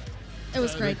 All right. It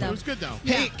was great, though. It was good, though.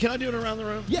 Hey, can I do it around the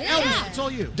room? Yeah, Elvis, it's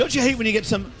all you. Don't you hate when you get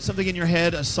something in your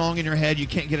head, a song in your head, you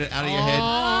can't get it out of your head?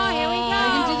 Oh, here we go. Are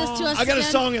you going to do this to us I got a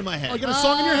again? song in my head. Oh, you got a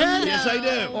song in your head? Yes, I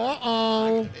do.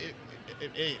 Uh-oh.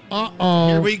 Here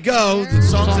Uh-oh. we go. The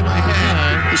song's in my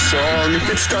head. The song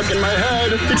gets stuck in my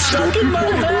head. It's stuck in my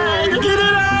head. Get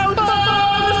it out. The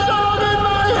song in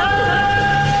my head.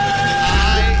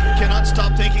 I cannot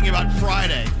stop thinking about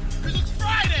Friday. Because it's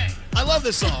Friday. I love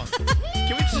this song.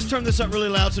 Can we just turn this up really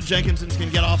loud so Jenkinsons can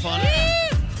get off on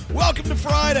it? Welcome to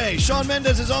Friday. Shawn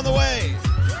Mendes is on the way.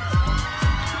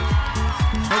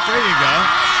 Right, there you go.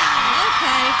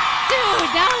 Okay.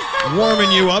 Dude, that was so cool.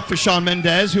 Warming you up for Shawn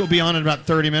Mendes, who will be on in about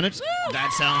 30 minutes. Woo!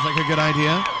 That sounds like a good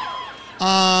idea.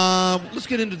 Let's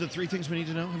get into the 3 things we need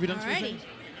to know. Have you done 3 things?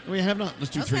 We have not.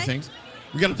 Let's do 3 things.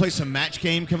 We got to play some match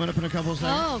game coming up in a couple of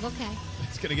seconds. Oh, okay.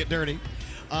 It's going to get dirty.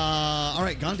 All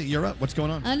right, Gandhi, you're up. What's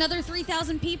going on? Another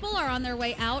 3,000 people are on their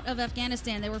way out of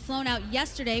Afghanistan. They were flown out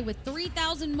yesterday with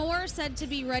 3,000 more said to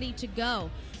be ready to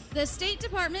go. The State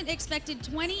Department expected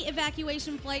 20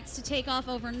 evacuation flights to take off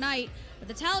overnight, but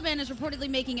the Taliban is reportedly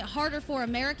making it harder for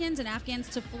Americans and Afghans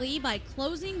to flee by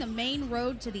closing the main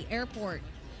road to the airport.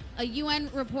 A UN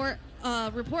report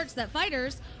reports that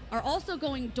fighters are also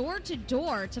going door to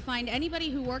door to find anybody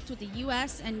who worked with the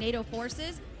U.S. and NATO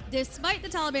forces, despite the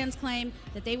Taliban's claim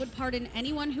that they would pardon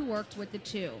anyone who worked with the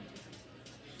two.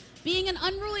 Being an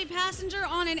unruly passenger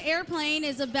on an airplane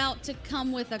is about to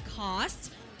come with a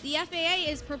cost. The FAA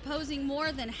is proposing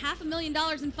more than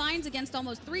 $500,000 in fines against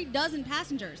almost 3 dozen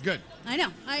passengers. Good. I know.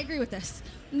 I agree with this.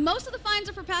 Most of the fines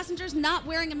are for passengers not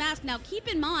wearing a mask. Now,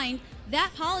 keep in mind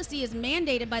that policy is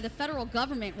mandated by the federal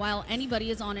government while anybody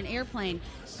is on an airplane.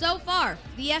 So far,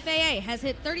 the FAA has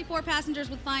hit 34 passengers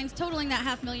with fines totaling that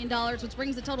 $500,000, which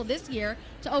brings the total this year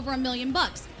to over $1 million.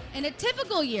 In a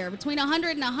typical year, between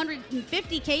 100 and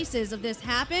 150 cases of this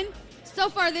happen. So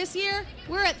far this year,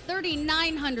 we're at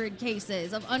 3,900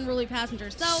 cases of unruly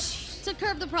passengers. So to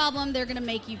curb the problem, they're going to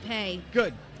make you pay.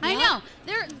 Good. I know.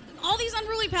 All these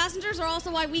unruly passengers are also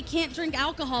why we can't drink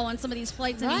alcohol on some of these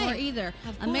flights anymore either.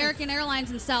 American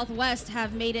Airlines and Southwest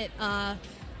have made it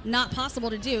not possible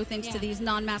to do thanks to these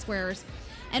non-mask wearers.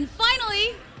 And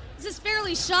finally, this is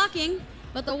fairly shocking,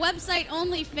 but the website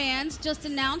OnlyFans just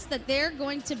announced that they're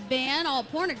going to ban all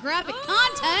pornographic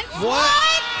content. What?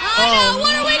 I know.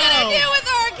 What are we going to do with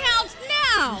our accounts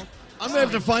now? I'm going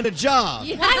to have to find a job.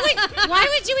 Yeah. Why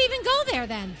would you even go there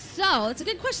then? So, it's a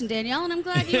good question, Danielle, and I'm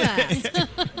glad you asked.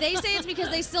 They say it's because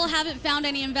they still haven't found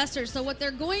any investors. So what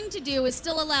they're going to do is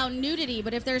still allow nudity,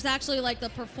 but if there's actually like the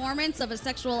performance of a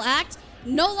sexual act,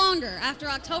 no longer, after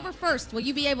October 1st, will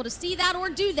you be able to see that or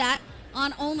do that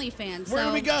on OnlyFans. Where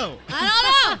do we go?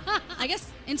 I don't know. I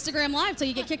guess Instagram Live till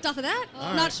you get kicked off of that.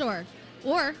 All Not right. sure.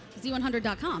 Or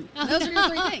Z100.com. Those are your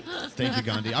 3 things. Thank you,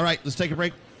 Gandhi. All right, let's take a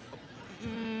break.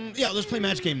 Yeah, let's play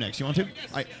match game next. You want to? All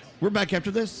right, we're back after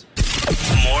this.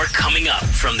 More coming up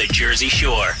from the Jersey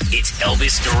Shore. It's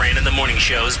Elvis Duran in the Morning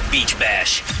Show's Beach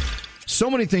Bash. So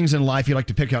many things in life you like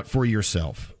to pick out for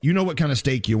yourself. You know what kind of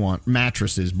steak you want,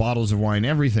 mattresses, bottles of wine,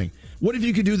 everything. What if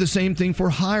you could do the same thing for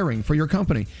hiring for your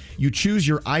company? You choose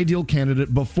your ideal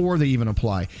candidate before they even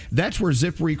apply. That's where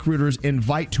ZipRecruiter's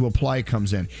Invite to Apply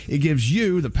comes in. It gives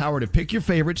you the power to pick your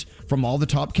favorites from all the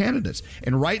top candidates.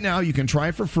 And right now you can try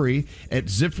it for free at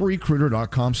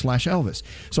ZipRecruiter.com/Elvis.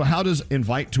 So how does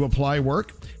Invite to Apply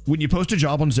work? When you post a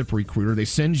job on ZipRecruiter, they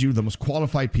send you the most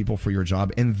qualified people for your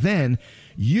job, and then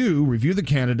you review the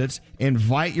candidates,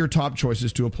 invite your top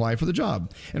choices to apply for the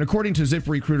job. And according to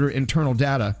ZipRecruiter internal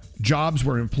data, jobs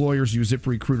where employers use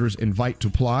ZipRecruiter's Invite to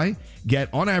Apply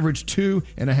get, on average,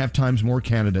 2.5 times more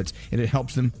candidates, and it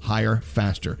helps them hire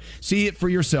faster. See it for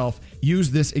yourself.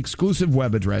 Use this exclusive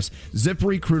web address,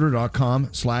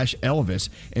 ZipRecruiter.com/Elvis,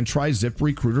 and try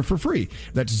ZipRecruiter for free.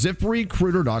 That's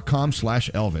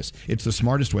ZipRecruiter.com/Elvis. It's the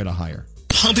smartest way to hire.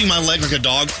 Pumping my leg like a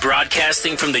dog.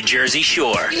 Broadcasting from the Jersey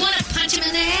Shore. You want to punch him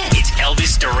in the head? It's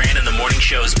Elvis Duran in the Morning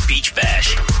Show's Beach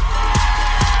Bash. Here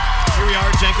we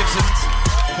are, Jenkinson,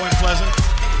 Point Pleasant.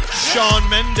 Shawn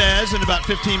Mendes in about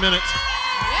 15 minutes.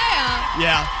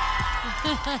 Yeah.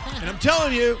 And I'm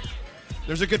telling you,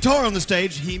 there's a guitar on the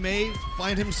stage. He may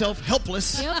find himself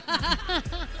helpless. Yep.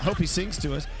 I hope he sings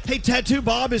to us. Hey, Tattoo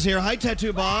Bob is here. Hi,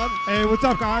 Tattoo Bob. Hey, what's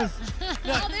up, guys?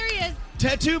 Oh, there he is.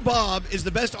 Tattoo Bob is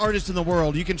the best artist in the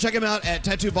world. You can check him out at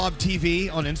Tattoo Bob TV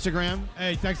on Instagram.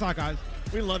 Hey, thanks a lot, guys.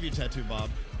 We love you, Tattoo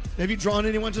Bob. Have you drawn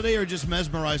anyone today or just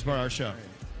mesmerized by our show?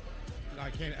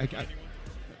 I can't.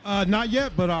 Not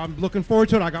yet, but I'm looking forward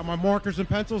to it. I got my markers and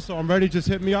pencils, so I'm ready. Just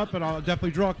hit me up, and I'll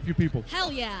definitely draw a few people.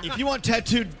 Hell yeah. If you want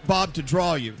Tattoo Bob to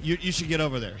draw you, you should get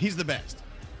over there. He's the best.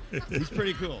 He's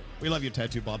pretty cool. We love you,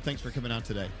 Tattoo Bob. Thanks for coming out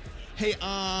today. Hey,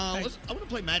 I want to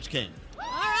play Match Game. All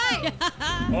right.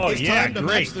 Oh, It's yeah, time to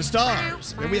great. match the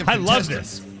stars. And we have I love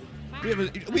contestants.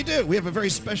 We do. We have a very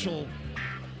special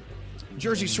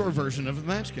Jersey Shore version of the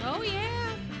Match Game. Oh, yeah.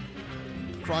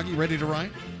 Froggy, ready to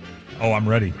write? Oh, I'm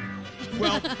ready.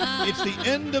 Well, it's the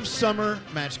end of summer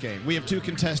match game. We have 2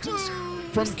 contestants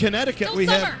from Connecticut. We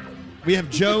have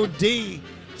Joe D.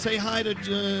 Say hi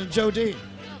to Joe D.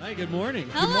 Hi, good morning.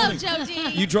 Hello, Joe D.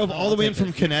 You drove all the way in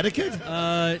from Connecticut?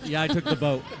 Yeah, I took the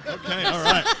boat. Okay, all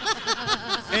right.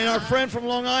 And our friend from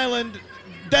Long Island,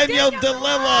 Danielle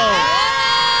DeLillo.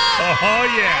 Oh,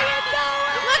 yeah.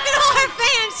 Look at all her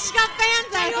fans. She's got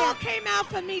all came out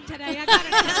for me today. I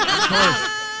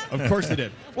gotta Of course they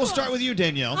did. We'll start with you,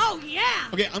 Danielle. Oh, yeah.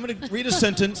 Okay, I'm going to read a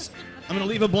sentence. I'm going to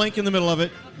leave a blank in the middle of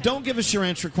it. Don't give us your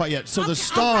answer quite yet. So the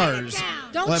stars.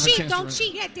 Don't will have a cheat. chance to Don't write-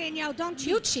 cheat. Yeah, Danielle, don't cheat.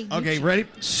 You cheat. Okay, ready?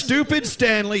 Stupid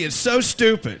Stanley is so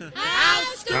stupid. How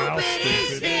stupid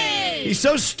is he? He's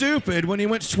so stupid when he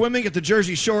went swimming at the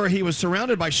Jersey Shore, he was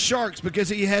surrounded by sharks because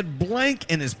he had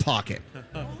blank in his pocket.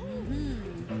 All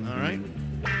right.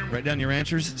 Write down your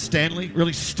answers. Stanley,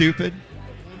 really stupid.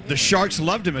 The sharks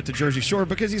loved him at the Jersey Shore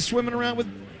because he's swimming around with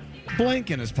blank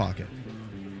in his pocket.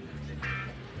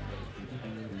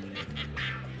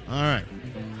 All right.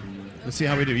 Let's see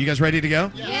how we do. You guys ready to go?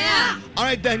 Yeah. All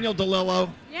right, Daniel DeLillo.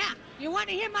 Yeah. You want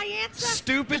to hear my answer?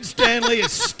 Stupid Stanley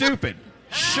is stupid.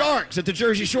 Sharks at the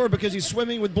Jersey Shore because he's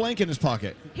swimming with blank in his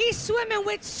pocket. He's swimming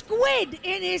with squid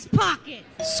in his pocket.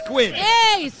 Squid.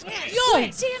 Hey, Yo,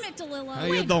 squid. damn it, DeLillo. How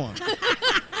you doing?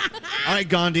 All right,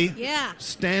 Gandhi. Yeah.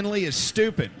 Stanley is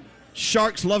stupid.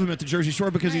 Sharks love him at the Jersey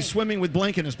Shore because he's swimming with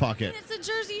blank in his pocket. It's the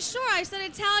Jersey Shore. I said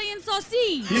Italian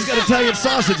sausage. He's got Italian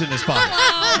sausage in his pocket.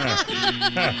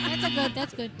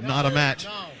 That's good. Not a match.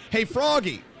 Hey,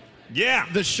 Froggy. Yeah.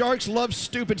 The Sharks love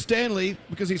stupid Stanley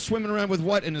because he's swimming around with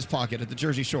what in his pocket at the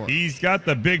Jersey Shore? He's got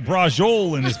the big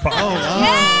brajol in his pocket.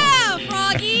 Yeah,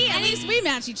 Froggy. At least we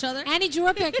match each other. And he drew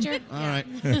a picture. All right.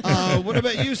 What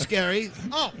about you, Scary?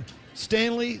 Oh,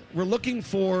 Stanley, we're looking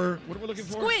for... What are we looking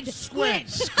for? Squid.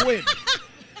 Squid.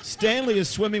 Stanley is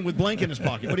swimming with blank in his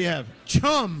pocket. What do you have?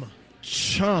 Chum.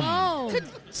 Chum. Oh. Could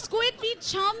squid be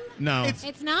chum? No.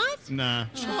 It's not? Nah.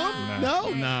 Chum?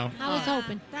 No. I was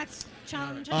hoping. That's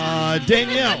chum.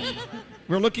 Danielle,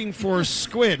 we're looking for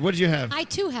squid. What did you have? I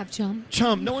too have chum.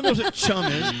 Chum. No one knows what chum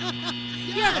is.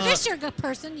 You're a fisher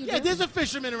person. You Yeah, do. there's a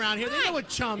fisherman around here. They know what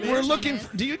chum is. We're looking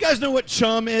for... Do you guys know what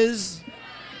chum is?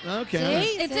 Okay.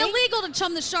 It's illegal to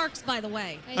chum the sharks, by the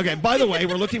way. Okay, by the way,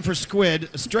 we're looking for squid.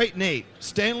 Straight Nate.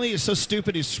 Stanley is so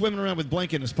stupid he's swimming around with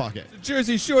blank in his pocket.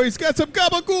 Jersey Shore, he's got some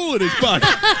gabagool in his pocket.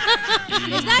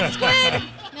 Is that squid?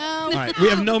 No. All right, we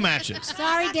have no matches.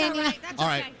 Sorry, Daniel. All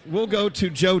right, we'll go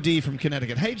to Joe D from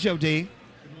Connecticut. Hey, Joe D.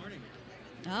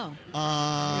 Oh.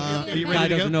 Are you Guy ready to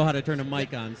go? doesn't know how to turn a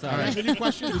mic on. All Sorry. right. The new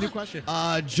question.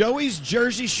 Joey's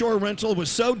Jersey Shore rental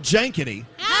was so jankety.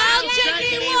 How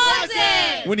janky was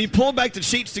it? When he pulled back the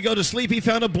sheets to go to sleep, he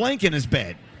found a blank in his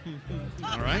bed.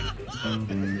 All right.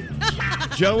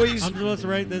 Joey's I'm supposed to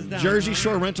write this down. Jersey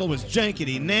Shore rental was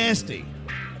jankety, nasty.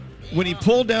 When he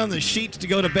pulled down the sheets to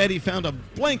go to bed, he found a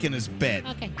blank in his bed.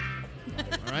 Okay.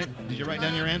 All right. Did you write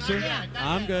down your answer?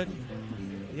 I'm good.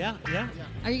 Yeah.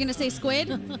 Are you going to say squid?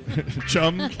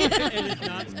 Chum. It is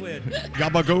not squid.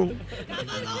 Gabagool.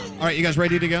 All right, you guys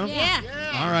ready to go? Yeah.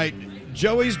 All right.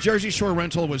 Joey's Jersey Shore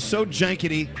rental was so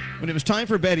jankety, when it was time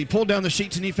for bed, he pulled down the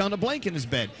sheets and he found a blank in his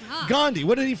bed. Gandhi,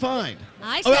 what did he find?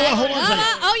 I Oh, said. well, hold on a second.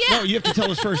 Oh, yeah. No, you have to tell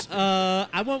us first.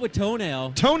 I went with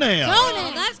toenail. Toenail.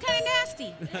 Oh, that's kind of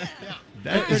nasty.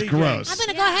 That is gross. I'm going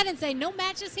to go ahead and say no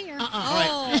matches here. All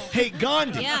right. Hey,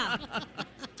 Gandhi. Yeah.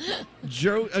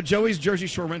 Joey's Jersey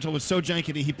Shore rental was so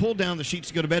jankety, he pulled down the sheets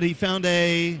to go to bed. He found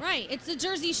a... Right. It's the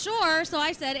Jersey Shore, so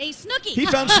I said a snooki. He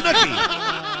found Snooki.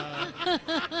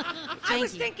 I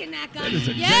was thinking that guy. That is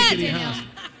a Yeah, jankety Danielle.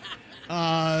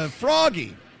 house.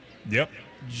 Froggy. Yep.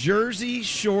 Jersey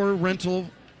Shore rental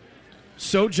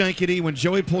so jankety, when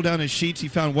Joey pulled down his sheets, he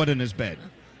found what in his bed?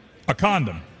 A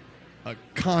condom. A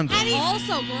condom.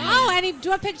 Also gross. Oh, and he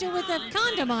drew a picture with a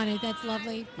condom on it. That's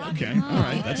lovely. Okay, all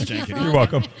right, that's jankety. You're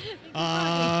welcome.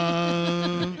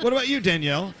 What about you,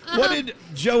 Danielle? What did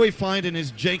Joey find in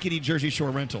his jankety Jersey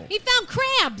Shore rental? He found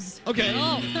crabs. Okay.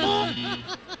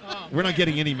 We're not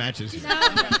getting any matches.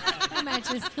 No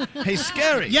matches. Hey,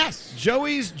 Scary. Yes.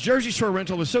 Joey's Jersey Shore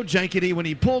rental was so jankety, when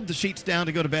he pulled the sheets down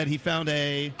to go to bed, he found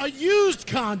a... A used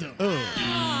condom.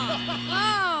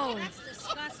 Oh. That's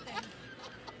disgusting.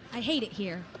 I hate it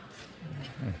here.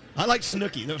 I like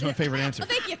Snooki. That was my favorite answer.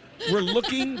 Thank you. We're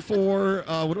looking for...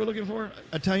 what are we looking for?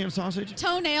 Italian sausage?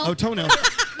 Toenail. Oh, toenail.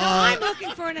 I'm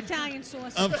looking for an Italian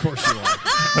sauce. Of course you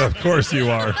are. Of course you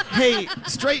are. Hey,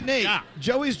 Straight Nate.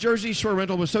 Joey's Jersey Shore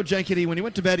rental was so jankety, when he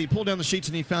went to bed, he pulled down the sheets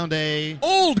and he found a...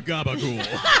 Old gabagool.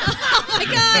 Oh, my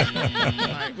God. All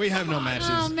right, we have no matches.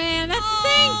 Oh, man.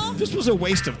 That stinks. This was a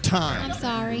waste of time. I'm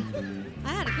sorry.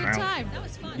 I had a good time. That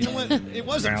was fun. You know what? It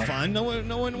wasn't fun. No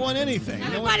one won anything. No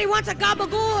one- Everybody wants a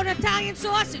gabagool and Italian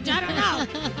sausage. I don't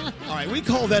know. All right, we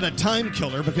call that a time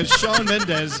killer because Shawn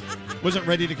Mendes wasn't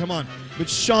ready to come on. But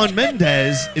Shawn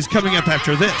Mendes is coming up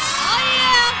after this.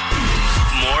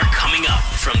 More coming up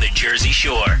from the Jersey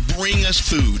Shore. Bring us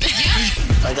food.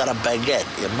 I got a baguette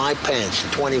in my pants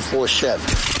 24/7.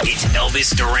 It's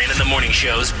Elvis Duran in the Morning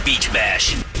Show's Beach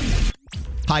Bash.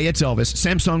 Hi, it's Elvis.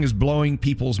 Samsung is blowing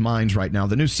people's minds right now.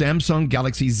 The new Samsung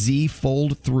Galaxy Z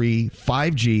Fold 3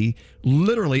 5G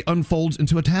literally unfolds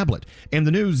into a tablet. And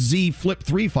the new Z Flip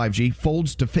 3 5G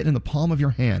folds to fit in the palm of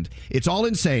your hand. It's all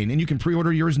insane, and you can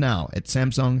pre-order yours now at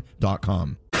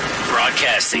Samsung.com.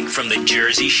 Broadcasting from the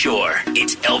Jersey Shore,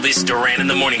 it's Elvis Duran in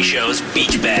the Morning Show's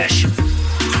Beach Bash.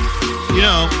 You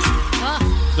know,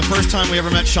 the first time we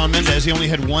ever met Shawn Mendes, he only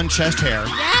had one chest hair.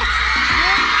 Yes.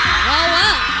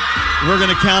 We're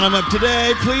going to count him up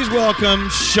today. Please welcome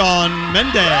Shawn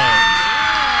Mendes. Oh,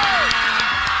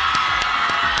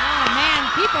 man.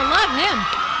 People love him.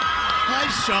 Hi,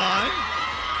 Shawn.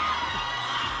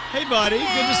 Hey, buddy.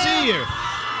 Good to see you.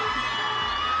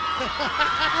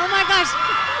 Oh, my gosh.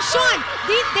 Shawn,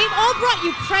 they've all brought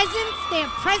you presents. They have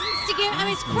presents to give. I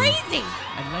mean, it's crazy.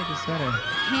 I like the sweater.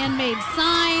 Handmade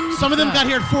signs. Some of them got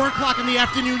here at 4 o'clock in the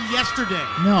afternoon yesterday.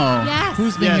 No. Yes.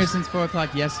 Who's been here since 4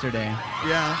 o'clock yesterday?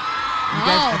 Yeah. You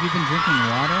guys, have you been drinking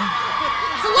water?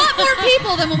 It's a lot more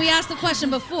people than when we asked the question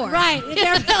before. Right.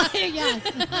 They're really, yes.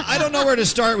 I don't know where to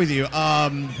start with you.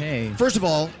 First of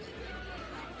all,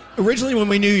 originally when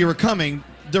we knew you were coming,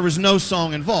 there was no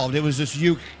song involved. It was just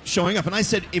you showing up. And I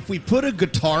said, if we put a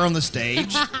guitar on the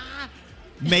stage,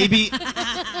 maybe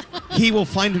he will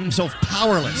find himself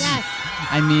powerless. Yes.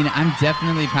 I mean, I'm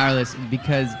definitely powerless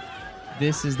because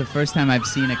this is the first time I've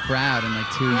seen a crowd in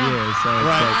like 2 years. So it's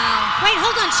like, Wait,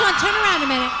 hold on, Shawn. Turn around a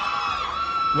minute.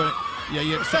 What? Yeah,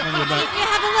 you have something on your butt. You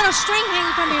have a little string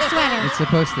hanging from your sweater. it's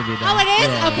supposed to be that. Oh, it is?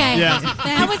 Yeah. Okay. Yeah.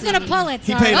 I was going to pull it.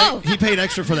 He Sorry. paid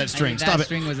extra for that string. That Stop it.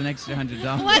 string was an extra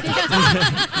 $100. What?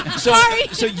 Sorry.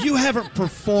 So you haven't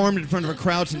performed in front of a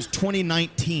crowd since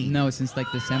 2019. No, since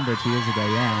like December 2 years ago,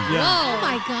 yeah. Oh,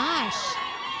 my gosh.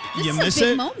 This You is miss a big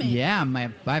it? moment. Yeah, my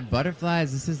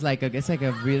butterflies. This is like it's like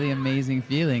a really amazing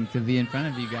feeling to be in front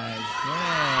of you guys.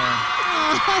 Yeah.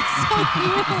 Oh, that's so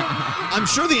cute. I'm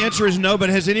sure the answer is no, but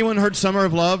has anyone heard Summer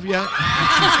of Love yet?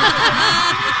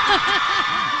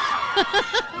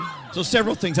 So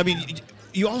several things. I mean,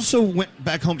 you also went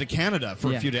back home to Canada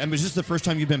for a few days. I mean, is this the first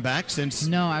time you've been back since?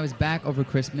 No, I was back over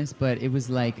Christmas, but it was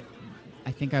like,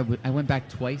 I think I went back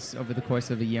twice over the course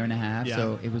of a year and a half. Yeah.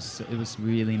 So it was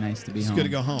really nice to be It's home. good to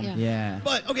go home. Yeah.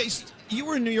 But, okay, you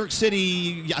were in New York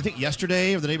City, I think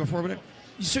yesterday or the day before, whatever.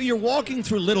 So you're walking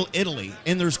through Little Italy,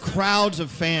 and there's crowds of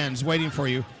fans waiting for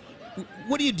you.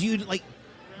 What do? You like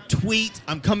tweet,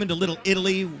 I'm coming to Little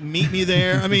Italy, meet me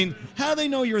there? I mean, how do they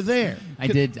know you're there? I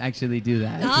did actually do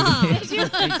that.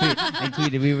 I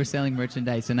tweeted. We were selling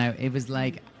merchandise, and it was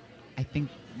like, I think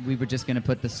we were just going to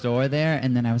put the store there,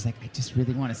 and then I was like, I just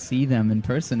really want to see them in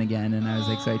person again. And I was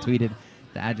like, so I tweeted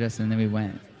the address, and then we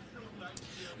went.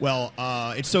 Well,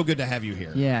 it's so good to have you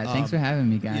here. Yeah, thanks for having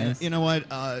me, guys. Yeah, you know what?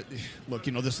 Look,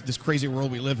 you know, this crazy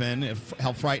world we live in,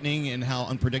 how frightening and how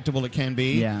unpredictable it can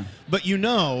be. Yeah. But you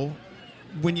know,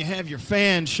 when you have your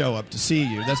fans show up to see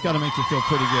you, that's got to make you feel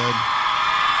pretty good.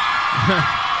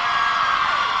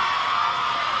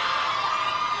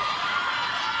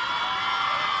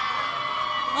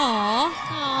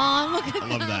 Aw, look at I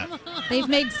love that. They've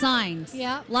made signs.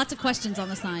 Yeah. Lots of questions on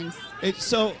the signs.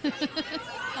 So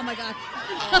Oh my God.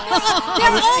 They're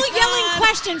all yelling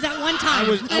questions at one time.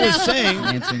 I was saying,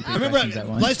 Answering I remember questions at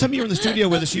once. last time you were in the studio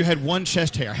with us, you had one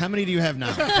chest hair. How many do you have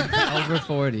now? Over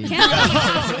 40.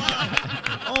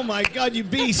 Oh my God, you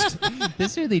beast.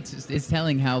 This really is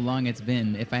telling how long it's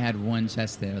been if I had one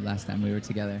chest hair last time we were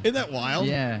together. Isn't that wild?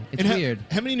 Yeah, it's And weird.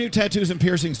 How many new tattoos and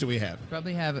piercings do we have?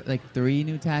 Probably have like 3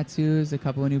 new tattoos, a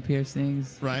couple of new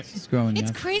piercings. Right. It's just growing It's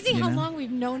up, crazy you how know? long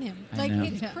we've known him. I Like know.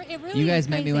 it really You guys is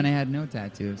met me crazy. when I had no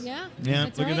tattoos. Yeah. Yeah,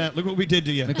 That's look right. at that. Look what we did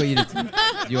to you. Look what you did to me.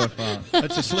 It's your fault.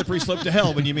 That's a slippery slope to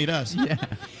hell when you meet us. Yeah.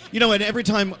 You know, and every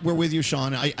time we're with you,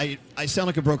 Shawn, I sound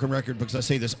like a broken record because I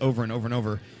say this over and over and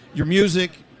over. Your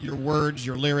music, your words,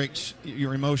 your lyrics,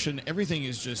 your emotion, everything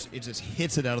is just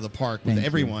hits it out of the park with Thank you.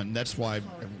 everyone. That's why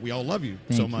we all love you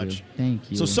Thank so you. much. Thank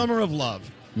you. So Summer of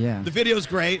Love. Yeah. The video's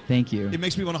great. Thank you. It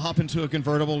makes me want to hop into a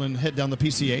convertible and head down the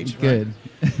PCH. Good.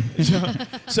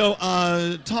 Right? So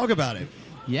talk about it.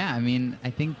 Yeah, I mean, I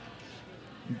think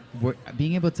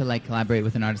being able to like collaborate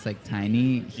with an artist like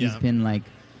Tiny, he's been like,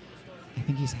 I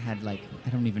think he's had like, I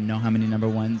don't even know how many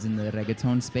 #1s in the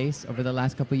reggaeton space over the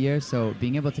last couple of years. So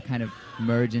being able to kind of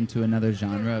merge into another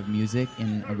genre of music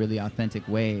in a really authentic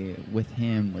way with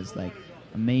him was like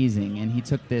amazing. And he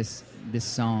took this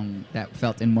song that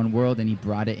felt in one world and he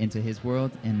brought it into his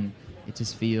world, and it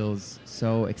just feels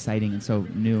so exciting and so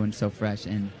new and so fresh.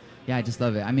 And yeah, I just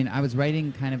love it. I mean, I was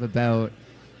writing kind of about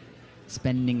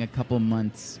spending a couple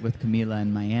months with Camila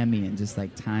in Miami, and just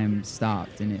like time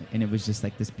stopped, and it was just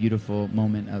like this beautiful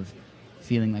moment of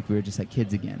feeling like we were just like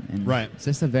kids again. And Right. it's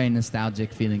just a very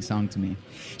nostalgic feeling song to me.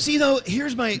 See, though,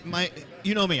 here's my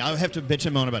you know me, I have to bitch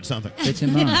and moan about something. Bitch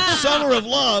and moan. Summer of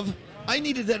Love, I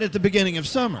needed that at the beginning of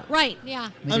summer. Right, yeah.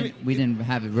 We didn't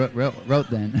have it wrote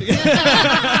then.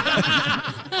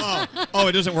 Oh,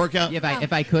 it doesn't work out? Yeah,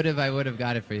 if I could have, I would have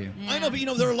got it for you. I know, but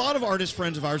there are a lot of artist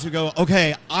friends of ours who go,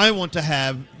 okay, I want to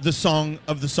have the song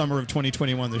of the summer of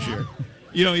 2021 this year.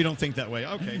 You don't think that way.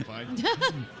 Okay, fine.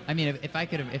 I mean, if I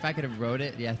could have wrote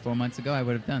it, 4 months ago, I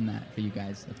would have done that for you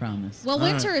guys. I promise. Well,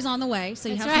 winter is on the way, so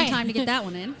you That's have right. some time to get that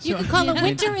one in. You can call it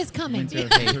Winter is Coming.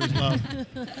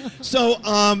 So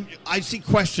I see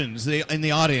questions in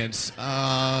the audience.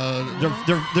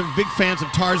 They're big fans of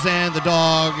Tarzan, the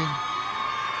dog.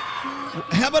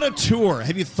 How about a tour?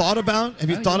 Have you thought about?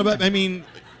 I mean,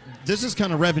 this is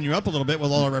kind of revving you up a little bit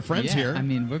with all of our friends here. I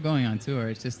mean, we're going on tour.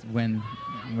 It's just when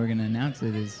we're going to announce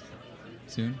it is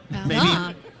soon.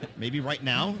 Maybe right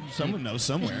now. Someone knows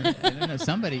somewhere. I don't know.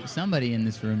 Somebody in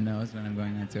this room knows when I'm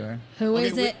going on tour. Who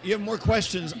is it? You have more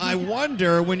questions. I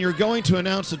wonder when you're going to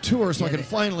announce a tour so I can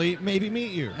finally maybe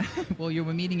meet you. Well, we're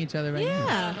meeting each other right now.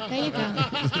 Yeah, there you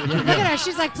go. Look at her.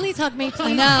 She's like, please hug me,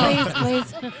 please, I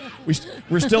please.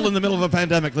 We're still in the middle of a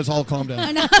pandemic. Let's all calm down.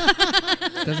 I know.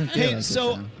 Doesn't feel Hey,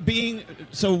 like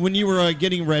so when you were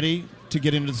getting ready to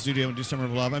get into the studio and do Summer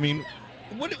of Love, I mean,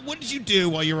 what did you do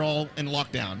while you were all in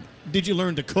lockdown? Did you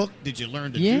learn to cook? Did you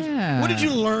learn to do? Yeah. What did you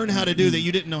learn how to do that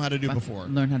you didn't know how to do before?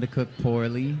 Learn how to cook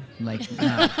poorly, like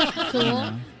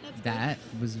Cool. that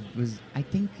was. I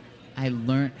think I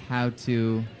learned how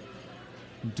to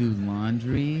do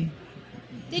laundry.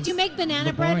 Did you make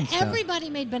banana The bread? boring stuff. Everybody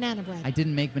made banana bread. I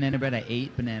didn't make banana bread. I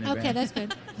ate banana bread. Okay, that's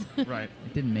good. Right. I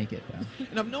didn't make it though.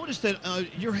 And I've noticed that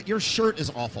your shirt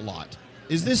is off a lot.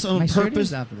 Is this on My purpose? shirt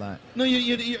is off a lot. No,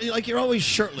 you're always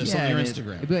shirtless on your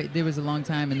Instagram. But there was a long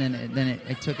time, and then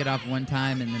I took it off one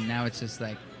time, and then now it's just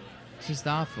like it's just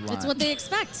off a lot. It's what they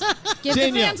expect. Give the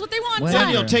Danielle. fans what they want. Whatever.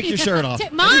 Danielle, take your shirt off.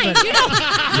 Mine. It's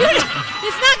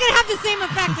not going to have the same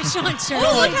effect as Sean's shirt.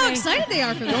 Oh, look how excited they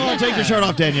are for Go that. on, take your shirt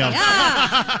off, Danielle.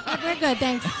 Yeah. We're good,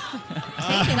 thanks.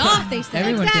 Take it off, they said.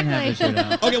 Everyone can have Exactly. their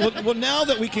shirt off. Okay, well, now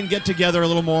that we can get together a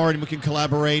little more and we can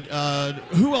collaborate,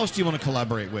 who else do you want to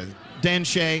collaborate with? Dan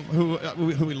Shay, who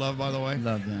we love, by the way.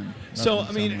 Love them. So, Love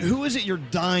I them mean, much. who is it you're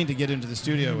dying to get into the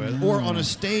studio with or on a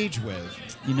stage with?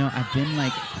 You know, I've been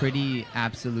like pretty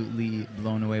absolutely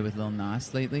blown away with Lil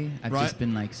Nas lately. I've Right. just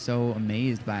been like so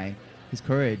amazed by his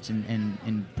courage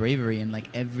and bravery, and like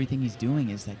everything he's doing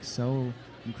is like so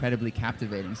incredibly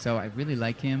captivating. So I really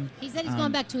like him. He said he's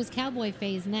going back to his cowboy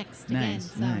phase next again.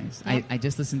 Nice, So. nice. Yep. I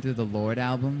just listened to the Lord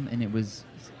album, and it was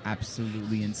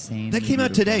absolutely insane. That came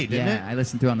out today, didn't it? Yeah, I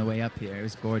listened to it on the way up here. It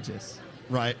was gorgeous.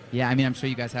 Right. Yeah, I mean, I'm sure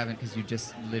you guys haven't because you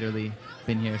just literally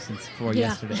been here since 4 Yeah.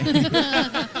 yesterday.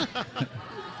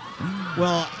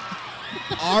 Well,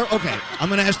 okay, I'm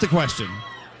going to ask the question.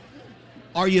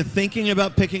 Are you thinking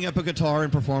about picking up a guitar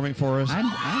and performing for us? I'm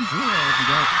doing it if you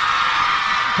guys.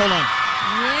 Hold on.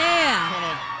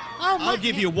 Yeah. Oh, my I'll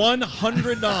give you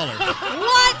 $100.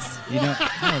 What? You know,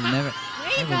 I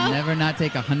will never not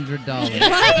take $100.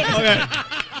 Right? Okay.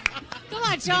 Come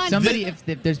on, Sean. Somebody, if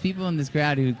there's people in this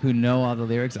crowd who know all the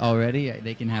lyrics already,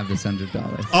 they can have this $100.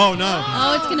 Oh, no.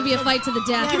 Oh, it's going to be a fight to the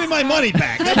death. Give me my money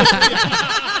back.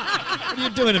 What are you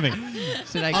doing to me?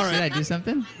 Should All right. I do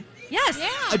something? Yes.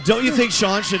 Don't you think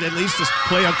Sean should at least just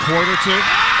play a chord or two?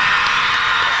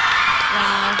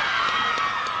 Wow.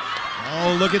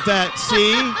 Oh, look at that.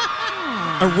 See?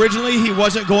 Originally, he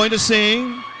wasn't going to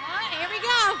sing, Here we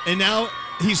go. and now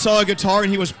he saw a guitar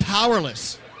and he was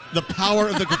powerless. The power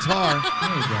of the guitar.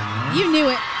 There you go. You knew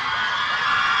it.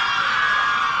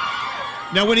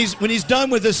 Now, when he's done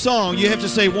with this song, you have to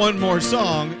say one more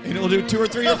song, and he'll do 2 or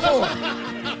 3 or 4.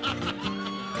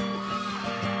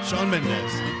 Shawn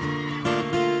Mendes.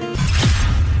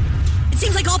 It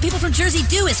seems like all people from Jersey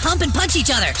do is hump and punch each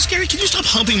other. Scary, can you stop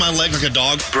humping my leg like a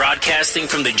dog? Broadcasting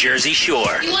from the Jersey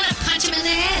Shore. You want to punch him in the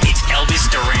head? It's Elvis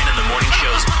Duran in the Morning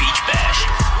Show's Beach Bash.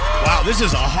 Wow, this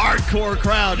is a hardcore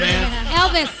crowd, man.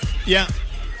 Elvis, Yeah.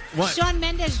 What? Shawn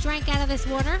Mendes drank out of this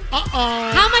water.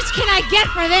 Uh-oh. How much can I get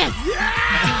for this?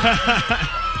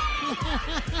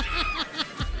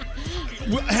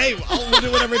 Hey, we'll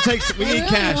do whatever it takes. We need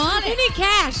cash. We need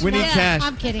cash. We need cash.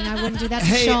 I'm kidding. I wouldn't do that to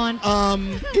Hey, Sean.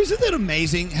 isn't that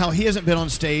amazing how he hasn't been on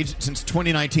stage since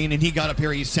 2019 and he got up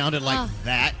here, he sounded like Oh.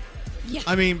 that? Yeah.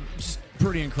 I mean, just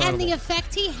pretty incredible. And the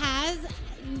effect he has,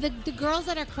 the girls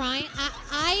that are crying,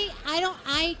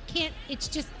 I can't. It's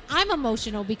just I'm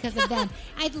emotional because of them.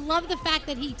 I love the fact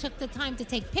that he took the time to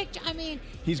take pictures. I mean,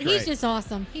 He's great. just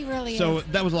awesome. He really So is.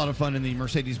 that was a lot of fun in the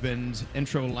Mercedes-Benz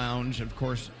intro lounge, of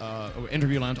course,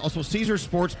 interview lounge. Also, Caesars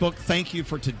Sportsbook. Thank you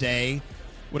for today.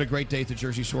 What a great day at the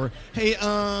Jersey Shore. Hey,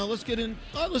 let's get in.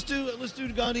 Let's do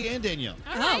Gandhi and Danielle.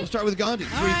 All right. We'll start with Gandhi. All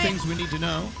Three right. things we need to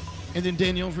know, and then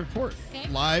Danielle's report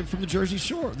live from the Jersey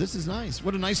Shore. This is nice.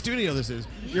 What a nice studio this is.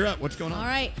 You're up. What's going on? All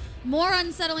right. More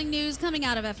unsettling news coming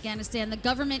out of Afghanistan. The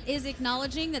government is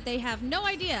acknowledging that they have no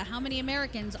idea how many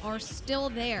Americans are still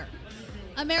there.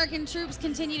 American troops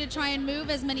continue to try and move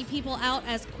as many people out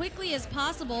as quickly as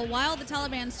possible while the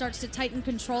Taliban starts to tighten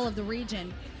control of the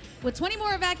region. With 20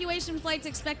 more evacuation flights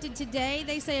expected today,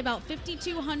 they say about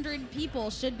 5,200 people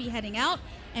should be heading out,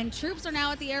 and troops are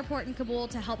now at the airport in Kabul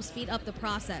to help speed up the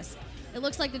process. It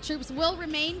looks like the troops will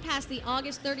remain past the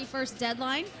August 31st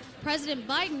deadline. President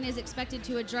Biden is expected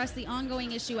to address the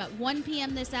ongoing issue at 1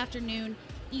 p.m. this afternoon,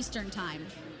 Eastern Time.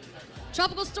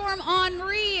 Tropical storm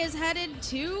Henri is headed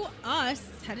to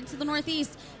the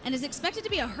northeast, and is expected to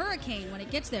be a hurricane when it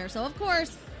gets there. So, of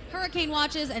course, hurricane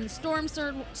watches and storm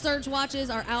surge watches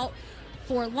are out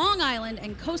for Long Island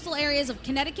and coastal areas of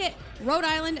Connecticut, Rhode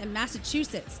Island, and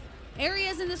Massachusetts.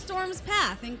 Areas in the storm's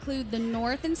path include the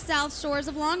north and south shores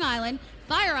of Long Island,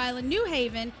 Fire Island, New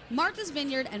Haven, Martha's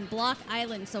Vineyard, and Block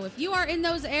Island. So if you are in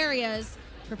those areas,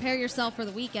 prepare yourself for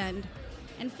the weekend.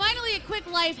 And finally, a quick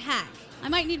life hack. I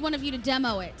might need one of you to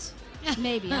demo it.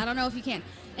 Maybe. I don't know if you can.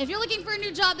 If you're looking for a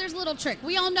new job, there's a little trick.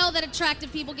 We all know that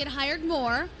attractive people get hired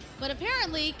more, but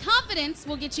apparently confidence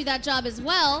will get you that job as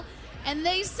well. And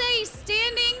they say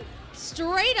standing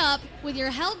straight up with your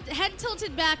head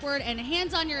tilted backward and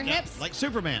hands on your hips. Like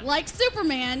Superman. Like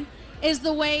Superman is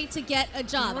the way to get a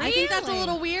job. I think that's a Really?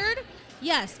 little weird.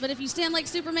 Yes, but if you stand like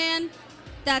Superman,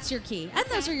 that's your key. And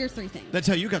those are your three things. That's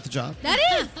how you got the job. That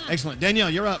is. Excellent. Danielle,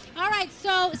 you're up. All right,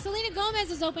 so Selena Gomez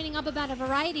is opening up about a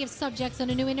variety of subjects in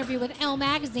a new interview with Elle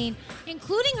magazine,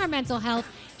 including her mental health.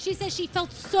 She says she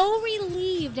felt so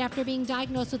relieved after being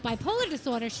diagnosed with bipolar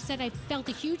disorder. She said, I felt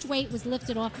a huge weight was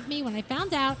lifted off of me when I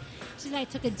found out. She said, I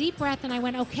took a deep breath and I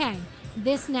went, okay,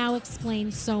 this now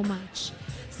explains so much.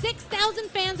 6,000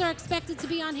 fans are expected to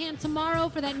be on hand tomorrow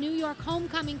for that New York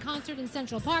homecoming concert in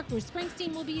Central Park. Bruce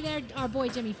Springsteen will be there, our boy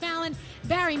Jimmy Fallon,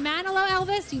 Barry Manilow.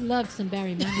 Elvis, you love some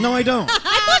Barry Manilow. No, I don't. I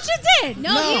thought you did.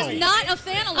 No, he's not a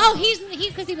fan of Oh,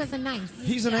 because he wasn't nice.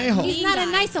 He's an a-hole. He's not a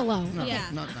Mean nice guy. alone. No, Yeah.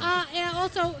 not nice. And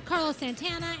also Carlos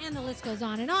Santana, and the list goes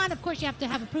on and on. Of course, you have to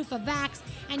have a proof of vax,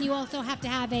 and you also have to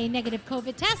have a negative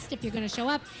COVID test if you're going to show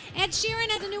up. Ed Sheeran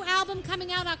has a new album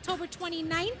coming out October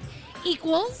 29th.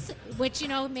 Equals, which,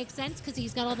 makes sense because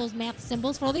he's got all those math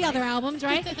symbols for all the other albums,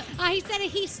 right? He said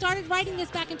he started writing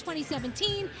this back in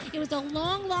 2017. It was a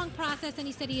long, long process, and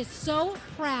he said he is so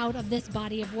proud of this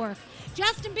body of work.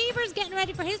 Justin Bieber's getting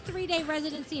ready for his 3-day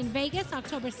residency in Vegas,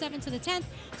 October 7th to the 10th.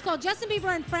 It's called Justin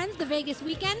Bieber and Friends, the Vegas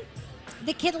Weekend.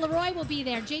 The Kid Laroi will be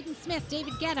there, Jaden Smith,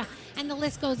 David Guetta, and the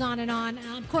list goes on and on.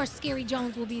 Of course, Scary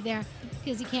Jones will be there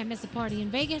because he can't miss a party in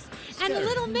Vegas. And the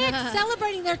Little Mix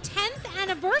celebrating their 10th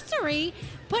anniversary,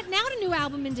 putting out a new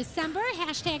album in December.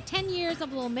 Hashtag 10 years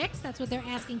of Little Mix. That's what they're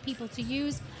asking people to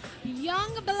use.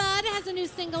 Young Blood has a new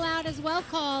single out as well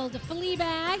called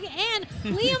Fleabag. And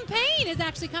Liam Payne is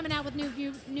actually coming out with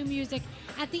new music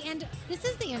at the end. This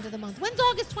is the end of the month. When's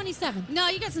August 27th? No,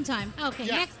 you got some time. Okay,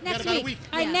 Yeah, next got about a week. week.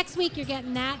 All right, Yeah. next week you're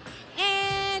getting that.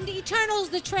 And Eternals,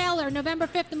 the trailer, November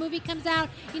 5th, the movie comes out.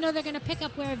 They're going to pick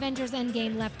up where Avengers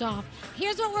Endgame left off.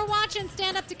 Here's what we're watching.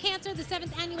 Stand Up to Cancer, the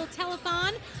 7th annual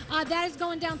telethon. That is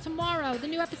going down tomorrow. The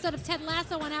new episode of Ted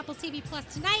Lasso on Apple TV Plus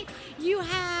tonight. You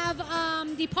have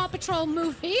the Paw Patrol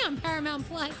movie on Paramount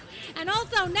Plus. And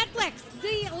also Netflix,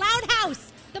 The Loud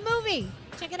House, the movie.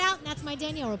 Check it out, and that's my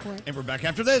Danielle report. And we're back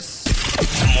after this.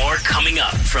 More coming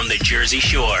up from the Jersey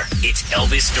Shore. It's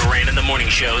Elvis Duran in the Morning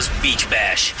Show's Beach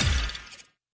Bash.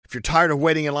 If you're tired of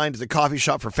waiting in line to the coffee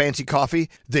shop for fancy coffee,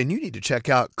 then you need to check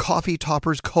out Coffee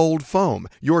Topper's Cold Foam,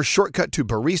 your shortcut to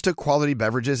barista quality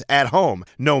beverages at home.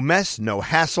 No mess, no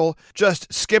hassle.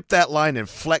 Just skip that line and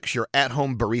flex your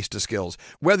at-home barista skills.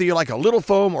 Whether you like a little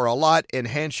foam or a lot,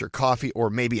 enhance your coffee, or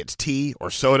maybe it's tea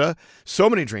or soda. So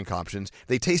many drink options.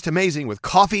 They taste amazing with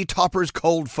Coffee Topper's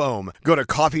Cold Foam. Go to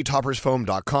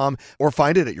coffeetoppersfoam.com or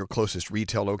find it at your closest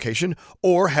retail location,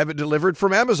 or have it delivered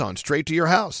from Amazon straight to your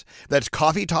house. That's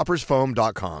coffeetoppersfoam.com.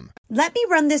 Let me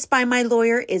run this by my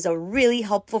lawyer is a really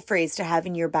helpful phrase to have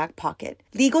in your back pocket.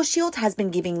 Legal Shield has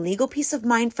been giving legal peace of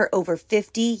mind for over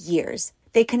 50 years.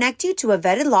 They connect you to a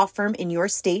vetted law firm in your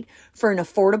state for an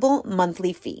affordable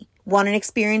monthly fee. Want an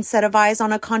experienced set of eyes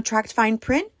on a contract fine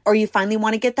print? Or you finally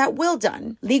want to get that will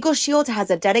done? Legal Shield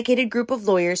has a dedicated group of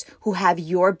lawyers who have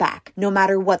your back, no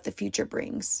matter what the future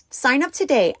brings. Sign up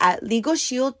today at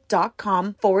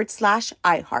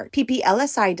LegalShield.com/iHeart.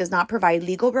 PPLSI does not provide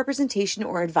legal representation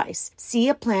or advice. See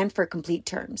a plan for complete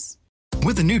terms.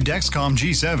 With the new Dexcom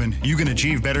G7, you can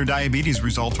achieve better diabetes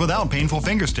results without painful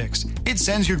finger sticks. It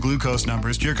sends your glucose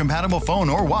numbers to your compatible phone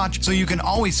or watch so you can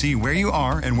always see where you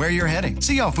are and where you're heading.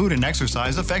 See how food and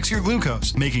exercise affects your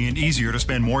glucose, making it easier to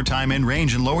spend more time in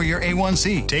range and lower your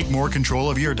A1C. Take more control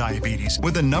of your diabetes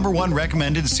with the #1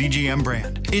 recommended CGM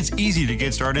brand. It's easy to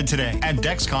get started today at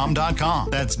Dexcom.com.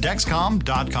 That's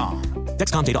Dexcom.com.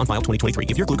 Dexcom data on file 2023.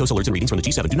 If your glucose alerts and readings from the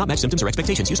G7 do not match symptoms or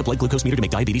expectations, use a blood glucose meter to make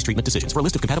diabetes treatment decisions. For a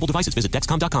list of compatible devices, visit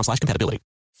Dexcom.com/compatibility.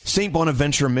 St.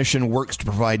 Bonaventure Mission works to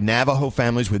provide Navajo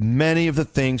families with many of the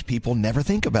things people never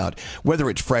think about. Whether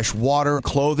it's fresh water,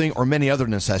 clothing, or many other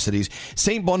necessities,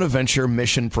 St. Bonaventure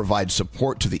Mission provides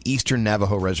support to the Eastern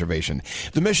Navajo Reservation.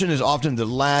 The mission is often the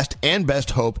last and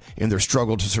best hope in their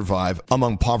struggle to survive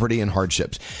among poverty and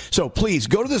hardships. So please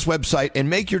go to this website and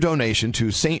make your donation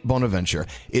to St. Bonaventure.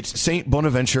 It's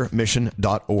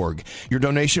stbonaventuremission.org. Your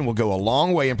donation will go a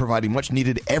long way in providing much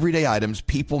needed everyday items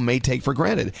people may take for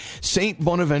granted.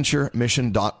 stbonaventuremission.org.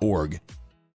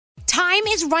 Time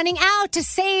is running out to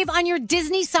save on your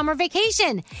Disney summer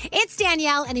vacation. It's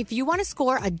Danielle, and if you want to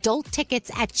score adult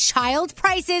tickets at child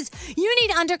prices, you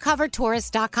need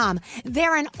UndercoverTourist.com.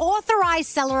 They're an authorized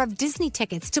seller of Disney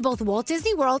tickets to both Walt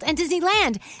Disney World and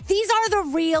Disneyland. These are the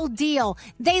real deal.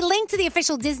 They link to the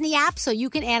official Disney app so you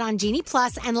can add on Genie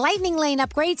Plus and Lightning Lane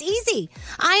upgrades easy.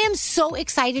 I am so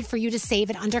excited for you to save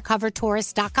at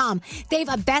UndercoverTourist.com. They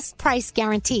have a best price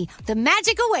guarantee. The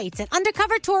magic awaits at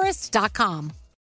UndercoverTourist.com.